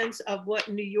get a sense of what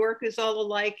New York is all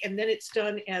alike. And then it's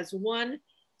done as one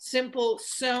simple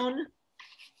sewn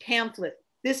pamphlet.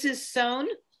 This is sewn.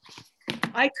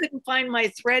 I couldn't find my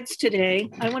threads today.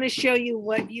 I want to show you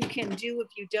what you can do if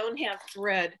you don't have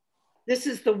thread. This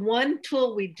is the one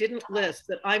tool we didn't list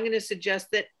that I'm going to suggest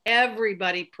that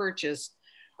everybody purchase.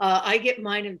 I get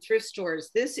mine in thrift stores.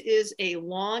 This is a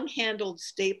long-handled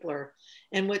stapler.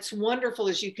 And what's wonderful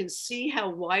is you can see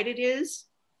how wide it is,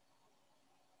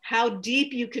 how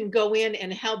deep you can go in,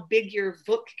 and how big your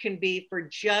book can be for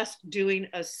just doing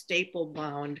a staple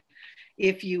bound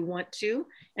if you want to.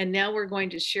 And now we're going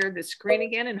to share the screen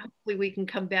again, and hopefully we can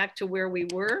come back to where we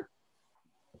were.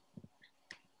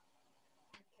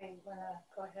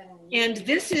 Go ahead and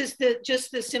this is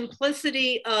just the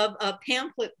simplicity of a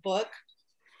pamphlet book.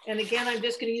 And again, I'm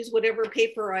just going to use whatever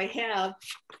paper I have.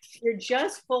 You're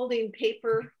just folding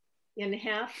paper in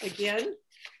half again.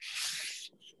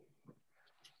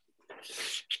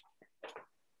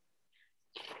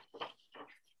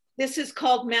 This is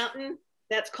called mountain.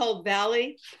 That's called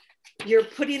valley. You're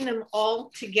putting them all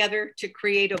together to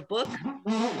create a book.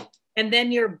 And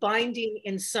then you're binding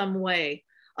in some way.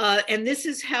 And this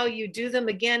is how you do them.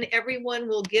 Again, everyone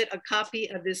will get a copy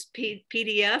of this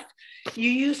PDF. You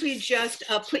usually just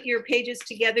put your pages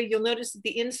together. You'll notice that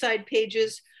the inside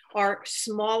pages are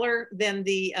smaller than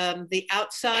the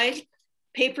outside.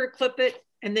 Paper clip it,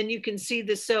 and then you can see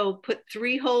the sew. Put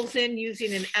 3 holes in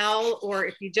using an owl, or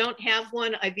if you don't have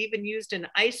one, I've even used an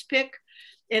ice pick,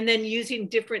 and then using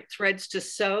different threads to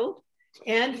sew.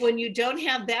 And when you don't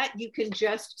have that, you can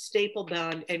just staple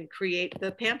bound and create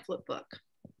the pamphlet book.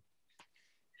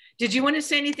 Did you want to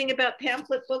say anything about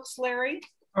pamphlet books, Larry?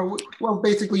 Well,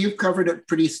 basically, you've covered it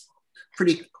pretty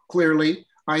clearly.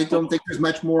 I don't think there's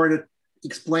much more to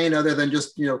explain other than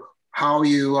just, you know, how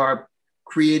you are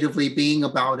creatively being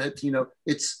about it. You know,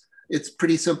 it's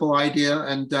pretty simple idea,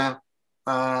 and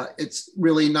it's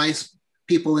really nice.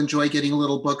 People enjoy getting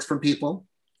little books from people.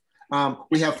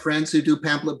 We have friends who do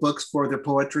pamphlet books for their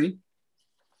poetry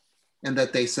and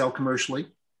that they sell commercially.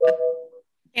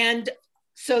 And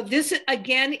so this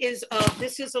again is,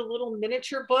 this is a little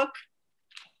miniature book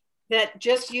that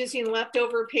just using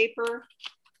leftover paper.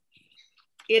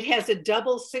 It has a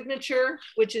double signature,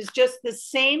 which is just the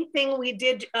same thing we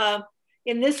did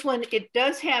in this one. It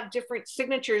does have different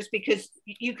signatures because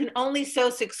you can only sew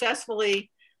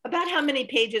successfully about how many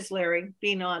pages, Larry,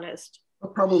 being honest?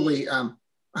 Well, probably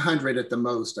 100 at the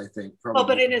most, I think. Probably. Oh,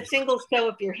 but in a single sew,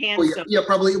 if you're hand sewing. Yeah,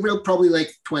 probably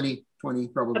like 20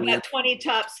 probably. About 20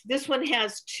 tops. This one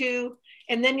has 2,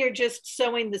 and then you're just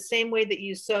sewing the same way that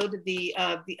you sewed the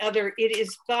other. It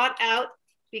is thought out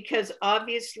because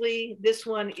obviously this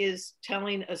one is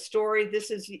telling a story.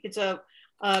 This is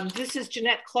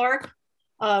Jeanette Clark.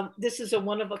 This is a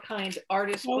one-of-a-kind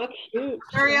artist book.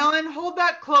 Mary Ellen, hold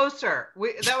that closer.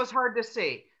 That was hard to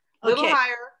see. A little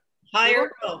higher.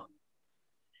 Higher. Oh.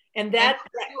 And that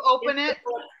you open it.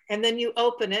 And then you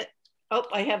open it. Oh,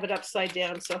 I have it upside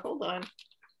down, so hold on.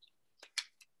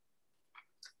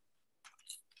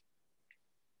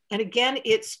 And again,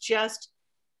 it's just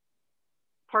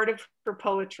part of her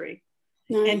poetry.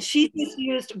 Nice. And she just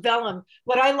used vellum.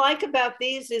 What I like about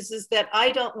these is that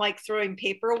I don't like throwing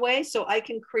paper away, so I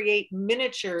can create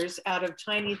miniatures out of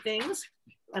tiny things.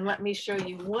 And let me show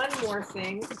you one more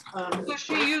thing. So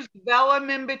she used vellum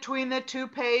in between the 2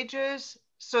 pages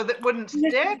so that wouldn't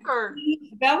stick, or?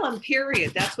 Vellum,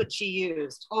 period. That's what she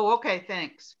used. Oh, okay,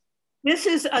 thanks. This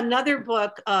is another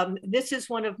book. This is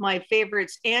one of my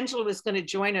favorites. Angela was going to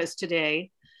join us today.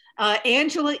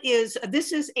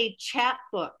 This is a chat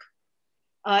book.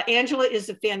 Angela is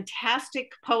a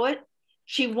fantastic poet.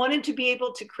 She wanted to be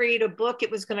able to create a book.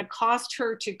 It was going to cost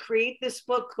her to create this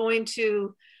book. Going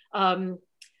to,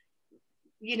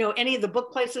 you know, any of the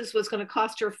book places was going to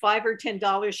cost her $5 or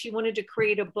 $10. She wanted to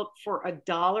create a book for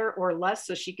 $1 or less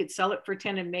so she could sell it for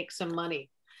 10 and make some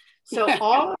money. So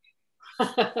all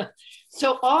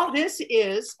this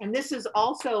is, and this is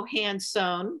also hand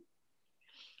sewn,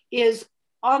 is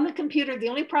on the computer. The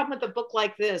only problem with a book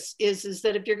like this is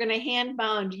that if you're going to hand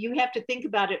bound, you have to think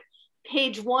about it.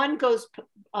 Page 1 goes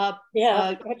page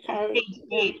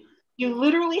 8. You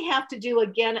literally have to do,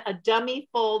 again, a dummy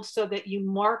fold so that you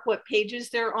mark what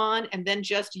pages they're on, and then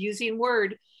just using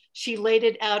Word, she laid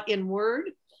it out in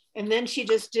Word, and then she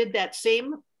just did that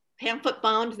same pamphlet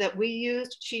bound that we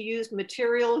used. She used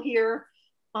material here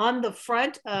on the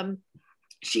front.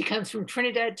 She comes from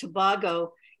Trinidad,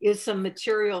 Tobago, is some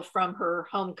material from her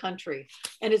home country.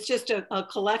 And it's just a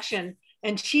collection.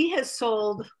 And she has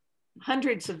sold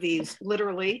hundreds of these,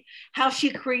 literally. How she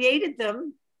created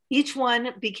them, each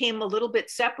one became a little bit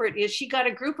separate, is she got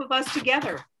a group of us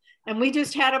together and we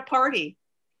just had a party.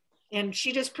 And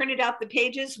she just printed out the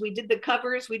pages. We did the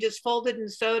covers. We just folded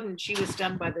and sewed, and she was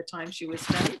done by the time she was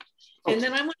done. And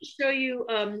then I want to show you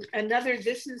another.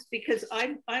 This is because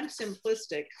I'm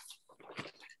simplistic.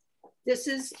 This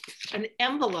is an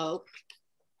envelope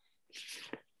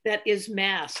that is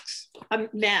maps.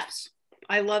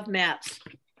 I love maps.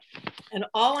 And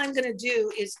all I'm going to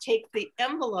do is take the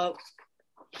envelope,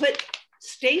 put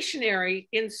stationery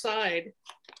inside,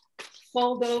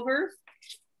 fold over,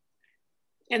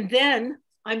 and then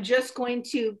I'm just going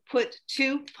to put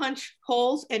 2 punch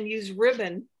holes and use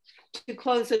ribbon to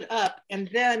close it up. And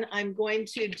then I'm going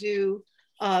to do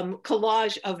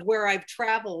collage of where I've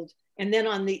traveled. And then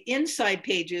on the inside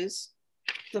pages,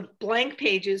 the blank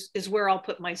pages, is where I'll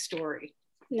put my story.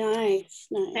 Nice,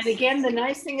 nice. And again, the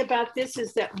nice thing about this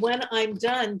is that when I'm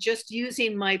done just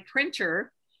using my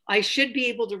printer, I should be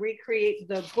able to recreate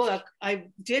the book. I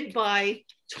did buy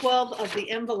 12 of the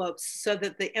envelopes so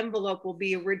that the envelope will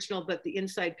be original, but the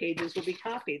inside pages will be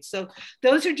copied. So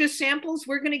those are just samples.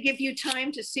 We're going to give you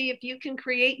time to see if you can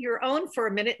create your own for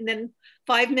a minute, and then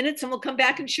 5 minutes, and we'll come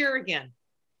back and share again.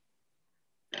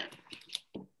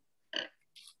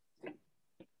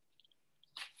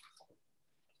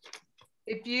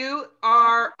 If you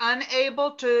are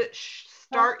unable to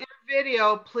start your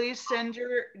video, please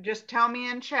just tell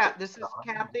me in chat. This is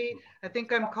Kathy. I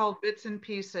think I'm called Bits and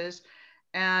Pieces,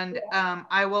 and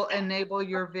I will enable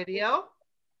your video.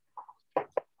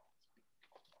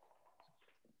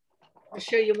 I'll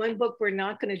show you one book we're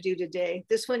not going to do today.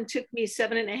 This one took me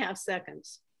 7.5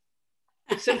 seconds.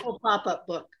 Simple pop-up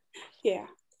book. Yeah.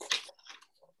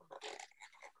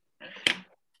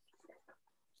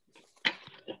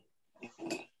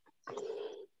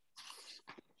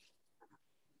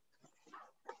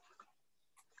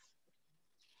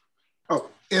 Oh,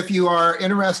 if you are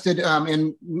interested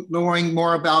in knowing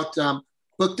more about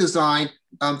book design,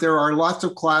 there are lots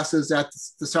of classes at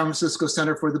the San Francisco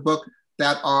Center for the Book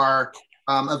that are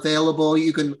available.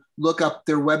 You can look up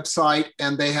their website,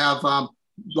 and they have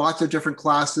lots of different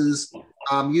classes.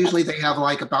 Usually they have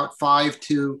like about 5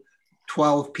 to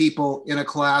 12 people in a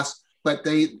class, but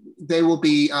they will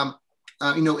be,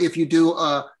 you know, if you do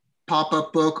a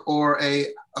pop-up book or a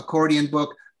accordion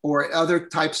book or other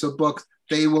types of books,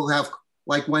 they will have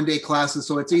like one-day classes.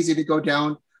 So it's easy to go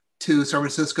down to San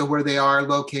Francisco where they are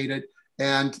located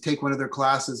and take one of their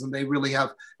classes. And they really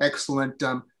have excellent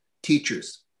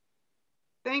teachers.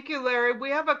 Thank you, Larry.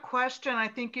 We have a question I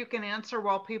think you can answer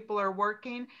while people are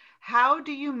working. How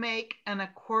do you make an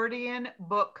accordion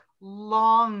book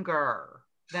longer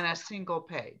than a single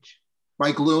page?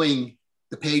 By gluing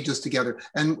the pages together.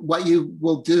 And what you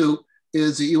will do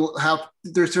is you will have,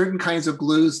 there's certain kinds of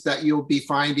glues that you'll be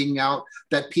finding out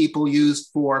that people use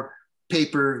for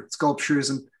paper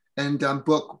sculptures and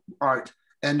book art.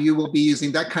 And you will be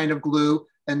using that kind of glue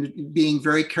and being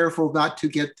very careful not to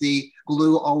get the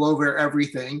glue all over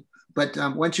everything. But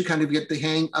once you kind of get the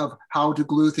hang of how to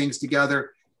glue things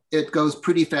together, it goes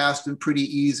pretty fast and pretty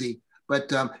easy.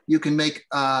 But you can make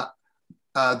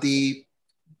the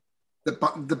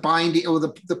binding or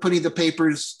the putting the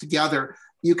papers together,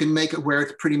 you can make it where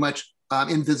it's pretty much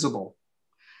invisible.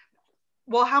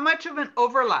 Well, how much of an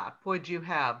overlap would you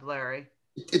have, Larry?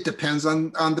 It depends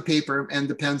on the paper and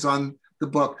depends on the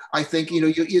book. I think, you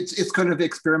know, it's kind of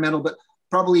experimental, but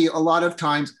probably a lot of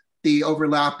times the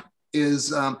overlap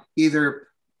is either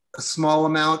a small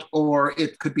amount or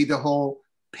it could be the whole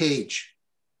page.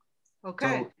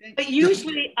 Okay. So, but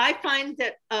usually I find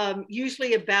that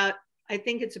usually about, I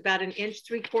think it's about 1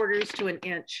 3/4 to 1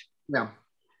 inch. Yeah.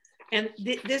 And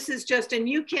this is just, and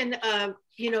you can,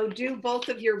 you know, do both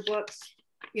of your books,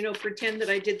 you know, pretend that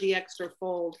I did the extra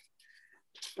fold,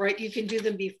 right? You can do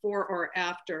them before or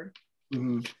after,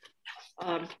 you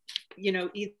know,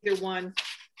 either one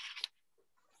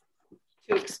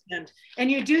to extend.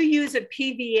 And you do use a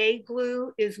PVA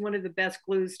glue is one of the best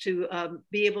glues to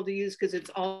be able to use because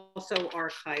it's also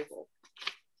archival.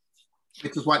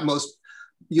 Which is what most,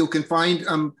 you can find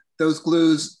those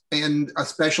glues in a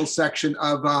special section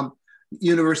of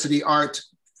university art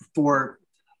for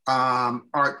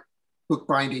art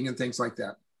bookbinding and things like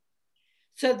that.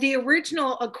 So the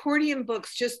original accordion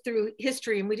books, just through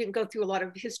history, and we didn't go through a lot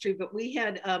of history, but we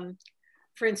had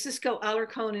Francisco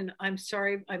Alarcón, and I'm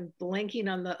sorry, I'm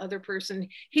blanking on the other person.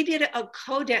 He did a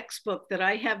codex book that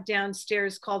I have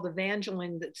downstairs called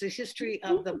Evangeline. That's a history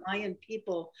of the Mayan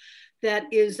people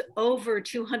that is over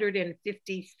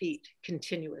 250 feet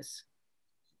continuous.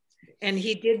 And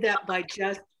he did that by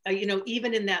just, you know,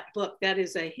 even in that book, that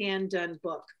is a hand-done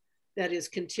book that is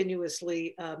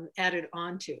continuously added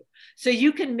onto. So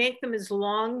you can make them as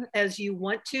long as you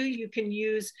want to. You can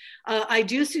use, I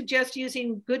do suggest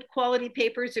using good quality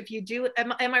papers. If you do,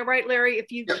 am I right, Larry?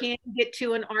 If you can get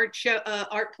to an art show,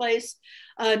 art place,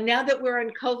 now that we're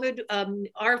on COVID,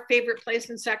 our favorite place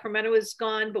in Sacramento is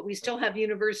gone, but we still have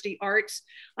university arts.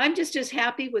 I'm just as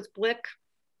happy with Blick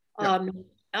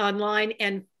online,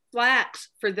 and Flax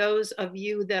for those of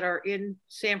you that are in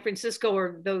San Francisco,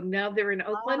 or though now they're in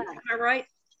Oakland, am I right?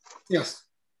 Yes.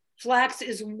 Flax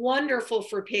is wonderful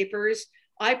for papers.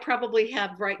 I probably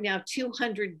have right now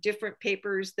 200 different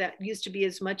papers that used to be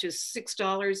as much as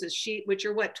 $6 a sheet, which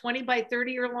are what, 20 by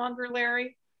 30 or longer,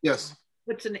 Larry? Yes.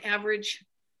 What's an average?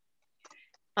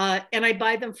 And I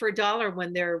buy them for $1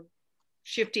 when they're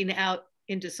shifting out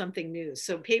into something new.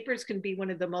 So papers can be one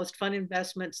of the most fun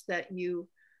investments that you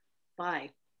buy.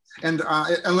 And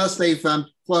unless they've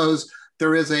closed,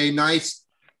 there is a nice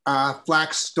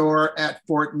Flax store at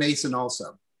Fort Mason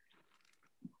also.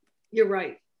 You're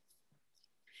right.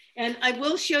 And I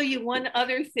will show you one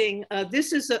other thing.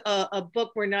 This is a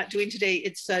book we're not doing today.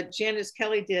 It's Janice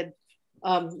Kelly did.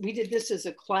 We did this as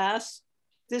a class.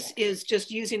 This is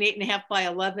just using 8.5 by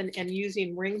 11 and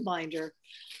using ring binder.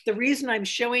 The reason I'm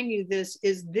showing you this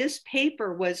is this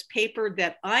paper was paper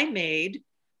that I made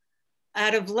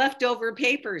out of leftover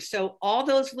paper. So all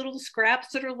those little scraps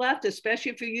that are left,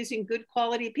 especially if you're using good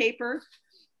quality paper,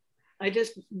 I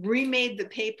just remade the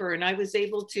paper, and I was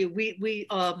able to, we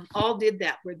all did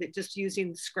that, we're just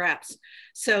using scraps.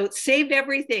 So save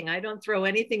everything. I don't throw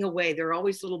anything away. There are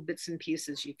always little bits and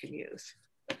pieces you can use.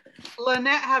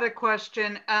 Lynette had a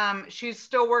question. She's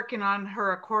still working on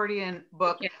her accordion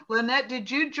book. Yeah. Lynette, did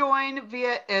you join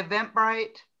via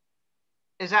Eventbrite?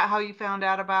 Is that how you found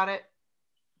out about it?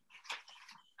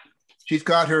 She's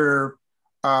got her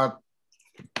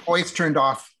voice turned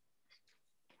off.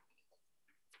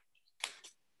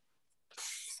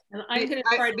 And I'm going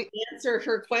to try to answer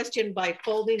her question by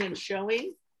folding and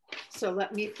showing. So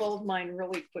let me fold mine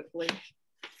really quickly.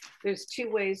 There's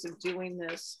two ways of doing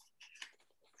this.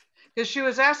 Because she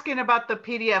was asking about the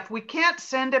PDF. We can't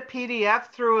send a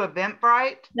PDF through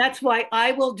Eventbrite. That's why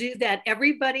I will do that.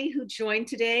 Everybody who joined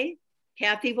today,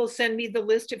 Kathy will send me the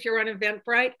list if you're on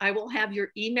Eventbrite. I will have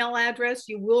your email address.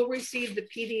 You will receive the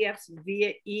PDFs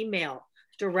via email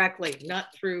directly, not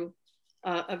through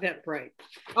Eventbrite.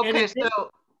 Okay, so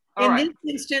in this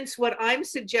instance, what I'm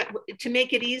suggesting, to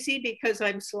make it easy because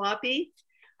I'm sloppy,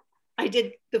 I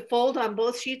did the fold on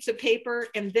both sheets of paper,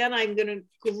 and then I'm going to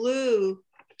glue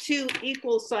 2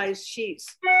 equal sized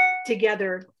sheets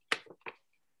together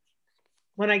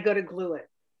when I go to glue it.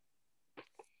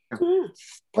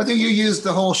 Whether you use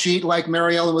the whole sheet like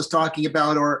Mariella was talking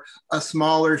about, or a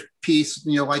smaller piece,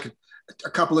 you know, like a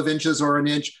couple of inches or an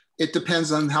inch, it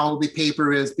depends on how the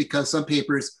paper is, because some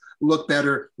papers look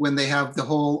better when they have the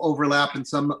whole overlap, and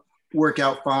some work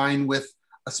out fine with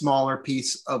a smaller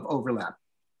piece of overlap.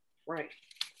 Right.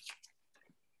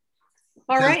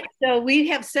 All right, so we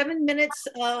have 7 minutes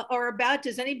or about.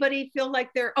 Does anybody feel like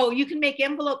they're, oh, you can make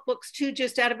envelope books too,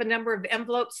 just out of a number of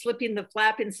envelopes, slipping the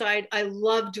flap inside. I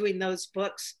love doing those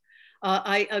books.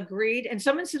 I agreed. And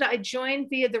someone said I joined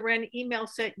via the Ren email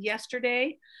sent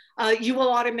yesterday. You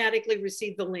will automatically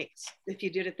receive the links if you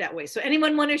did it that way. So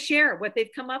anyone want to share what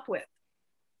they've come up with?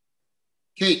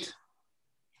 Kate.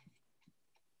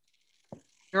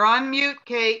 You're on mute,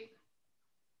 Kate.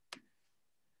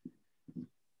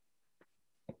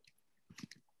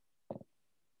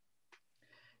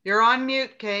 You're on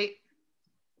mute, Kate.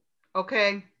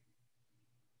 Okay.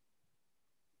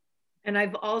 And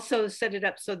I've also set it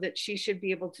up so that she should be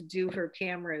able to do her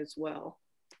camera as well.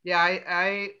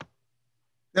 Yeah,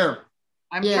 there.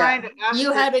 I'm trying to ask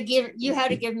you had to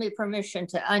give me permission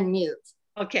to unmute.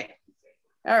 Okay.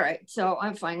 All right, so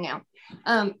I'm fine now.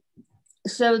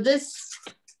 So this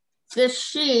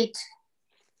sheet,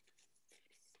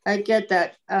 I get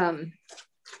that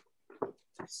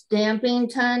Stamping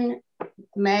Ton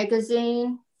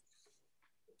magazine,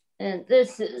 and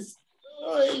this is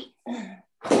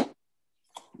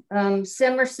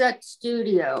Somerset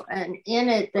Studio, and in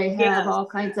it they have all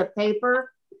kinds of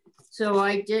paper. So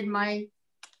I did my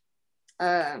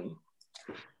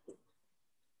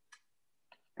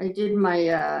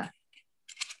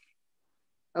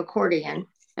accordion,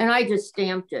 and I just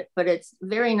stamped it, but it's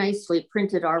very nicely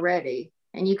printed already,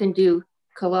 and you can do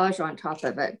collage on top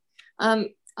of it.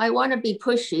 I want to be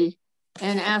pushy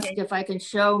and ask if I can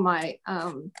show my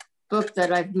book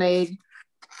that I've made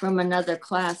from another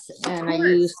class, and I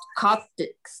used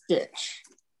Coptic stitch.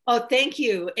 Oh, thank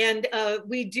you. And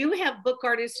we do have book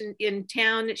artists in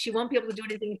town. She won't be able to do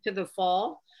anything to the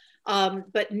fall,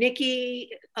 but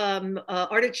Nikki,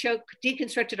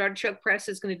 Deconstructed Artichoke Press,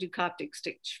 is going to do Coptic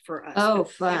stitch for us. Oh,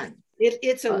 fun.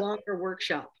 It's a longer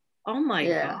workshop. Oh my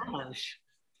gosh.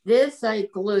 This I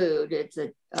glued. It's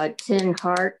a tin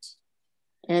heart.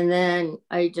 And then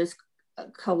I just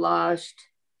collaged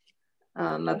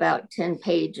about 10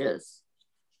 pages.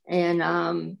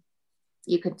 And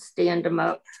you could stand them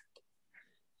up.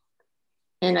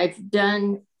 And I've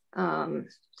done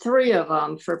 3 of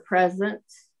them for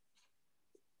presents.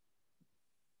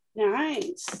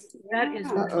 Nice. That is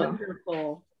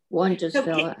wonderful. One just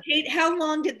fell out. Kate, how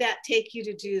long did that take you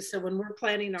to do? So when we're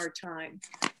planning our time?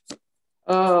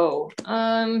 Oh,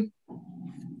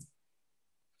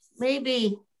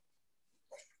 maybe.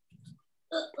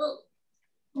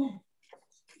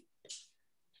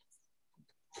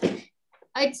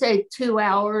 I'd say 2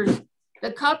 hours.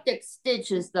 The Coptic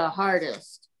stitch is the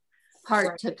hardest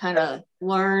part to kind of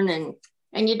learn, and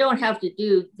you don't have to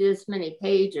do this many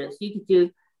pages. You could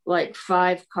do like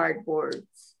 5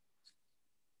 cardboards.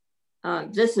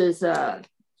 This is a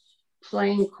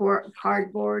plain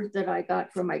cardboard that I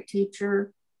got from my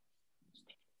teacher.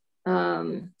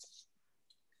 I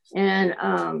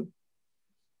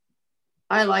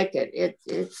like it.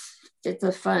 It's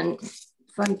a fun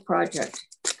project.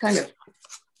 Kind of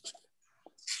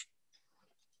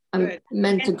I'm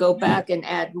meant to go back and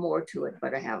add more to it,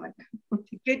 but I haven't.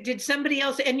 Did somebody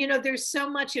else, and you know, there's so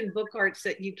much in book arts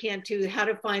that you can't do, how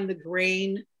to find the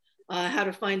grain, how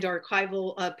to find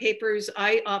archival papers.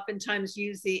 I oftentimes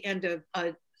use the end of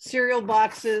cereal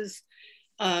boxes.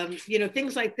 You know,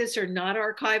 things like this are not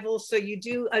archival. So you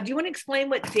do you want to explain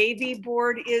what Davy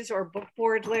board is, or book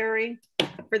board, Larry,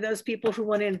 for those people who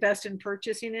want to invest in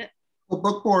purchasing it? Well,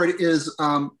 book board is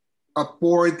a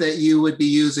board that you would be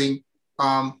using,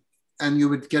 and you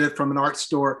would get it from an art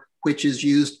store, which is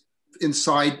used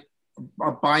inside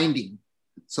a binding,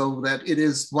 so that it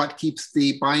is what keeps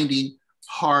the binding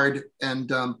hard, and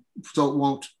so it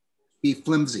won't be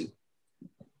flimsy.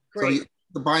 Great. So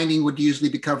the binding would usually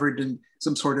be covered in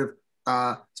some sort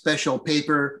of special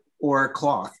paper or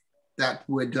cloth that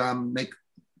would make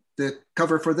the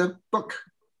cover for the book.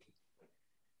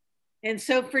 And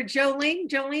so for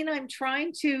Jolene, I'm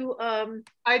trying to...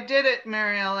 I did it,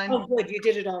 Mary Ellen. Oh, good, you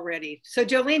did it already. So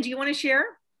Jolene, do you want to share?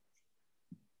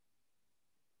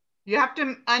 You have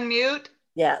to unmute.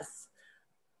 Yes.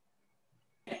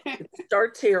 It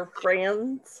starts here,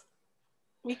 friends.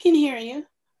 We can hear you.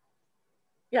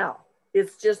 Yeah,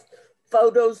 it's just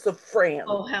photos of friends.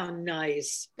 Oh, how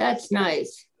nice. That's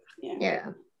nice.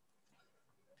 Yeah.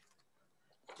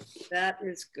 That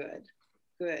is good.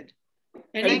 Good.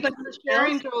 Anybody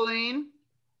sharing, Jolene?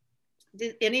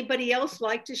 Did anybody else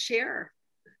like to share?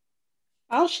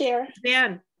 I'll share.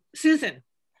 Susan.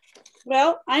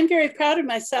 Well, I'm very proud of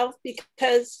myself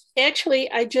because actually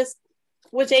I just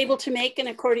was able to make an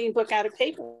accordion book out of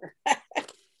paper.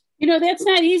 You know, that's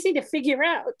not easy to figure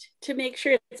out, to make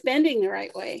sure it's bending the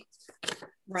right way.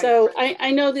 Right. So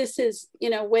I know this is, you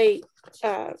know, way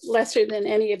lesser than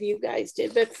any of you guys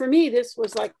did, but for me, this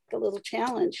was like a little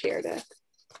challenge here to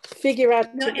figure out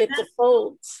to get the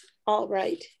folds all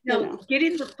right. No, you know.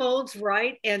 Getting the folds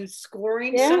right and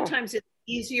scoring, sometimes it's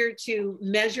easier to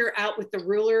measure out with the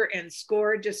ruler and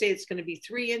score, just say it's going to be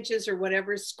 3 inches or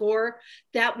whatever, score.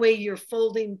 That way you're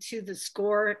folding to the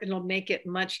score and it'll make it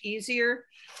much easier.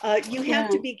 You have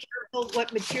to be careful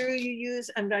what material you use.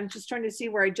 And I'm just trying to see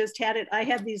where I just had it. I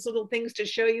had these little things to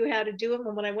show you how to do them.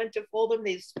 And when I went to fold them,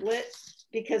 they split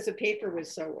because the paper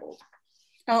was so old.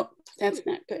 Oh, that's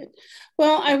not good.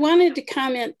 Well, I wanted to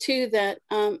comment too that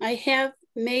I have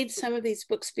made some of these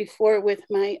books before with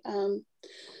my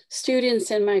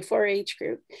students in my 4-H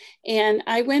group. And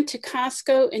I went to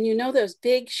Costco, and you know those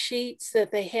big sheets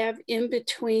that they have in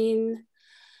between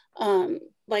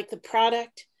like the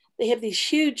product? They have these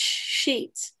huge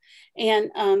sheets,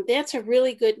 and that's a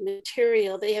really good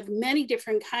material. They have many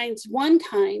different kinds. One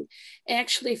kind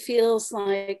actually feels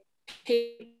like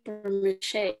paper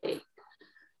mache.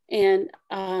 And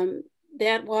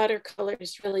that watercolor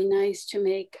is really nice to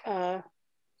make an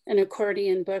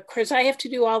accordion book. Of course, I have to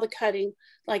do all the cutting.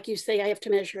 Like you say, I have to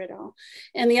measure it all.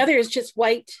 And the other is just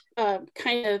white,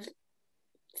 kind of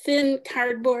thin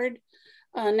cardboard,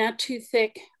 not too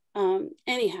thick.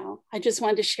 Anyhow, I just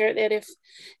wanted to share that if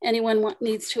anyone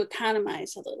needs to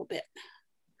economize a little bit.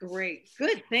 Great,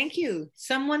 good, thank you.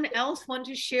 Someone else want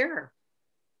to share?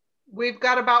 We've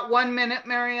got about 1 minute,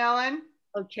 Mary Ellen.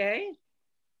 Okay.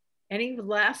 Any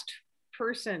last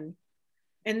person?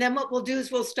 And then what we'll do is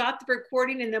we'll stop the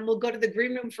recording and then we'll go to the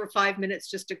green room for 5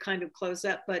 minutes just to kind of close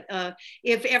up. But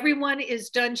if everyone is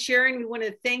done sharing, we want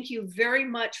to thank you very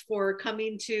much for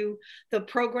coming to the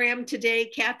program today.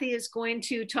 Kathy is going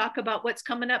to talk about what's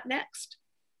coming up next.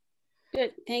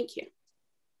 Good, thank you.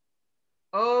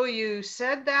 Oh, you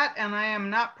said that, and I am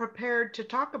not prepared to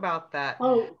talk about that.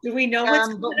 Oh, do we know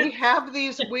what's but we have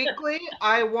these weekly.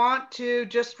 I want to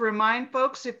just remind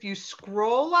folks, if you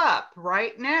scroll up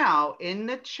right now in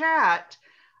the chat,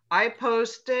 I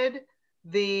posted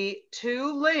the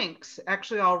 2 links.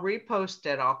 Actually, I'll repost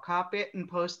it. I'll copy it and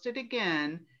post it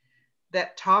again,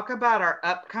 that talk about our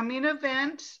upcoming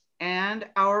events and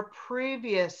our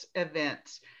previous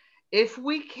events. If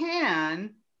we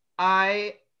can,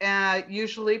 I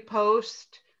usually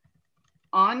post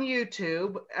on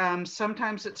YouTube.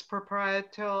 Sometimes it's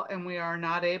proprietary and we are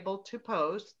not able to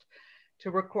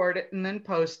record it and then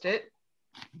post it.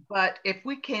 But if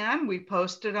we can, we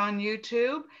post it on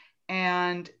YouTube,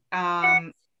 and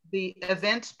the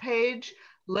events page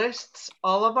lists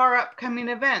all of our upcoming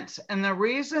events. And the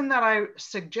reason that I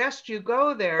suggest you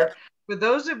go there, for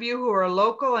those of you who are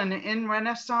local and in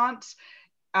Renaissance,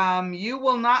 you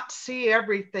will not see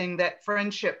everything that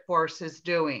Friendship Force is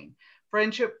doing.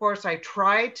 Friendship Force, I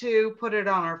try to put it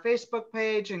on our Facebook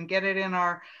page and get it in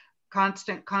our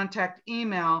constant contact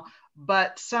email,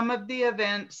 but some of the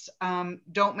events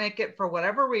don't make it for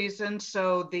whatever reason.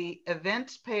 So the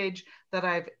events page that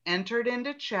I've entered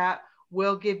into chat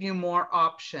will give you more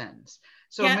options.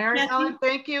 So Mary Ellen,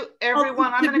 thank you,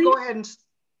 everyone. I'm going to go ahead and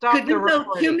stop the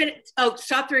recording. 2 minutes? Oh,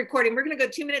 stop the recording. We're going to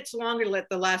go 2 minutes longer to let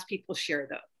the last people share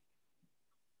though.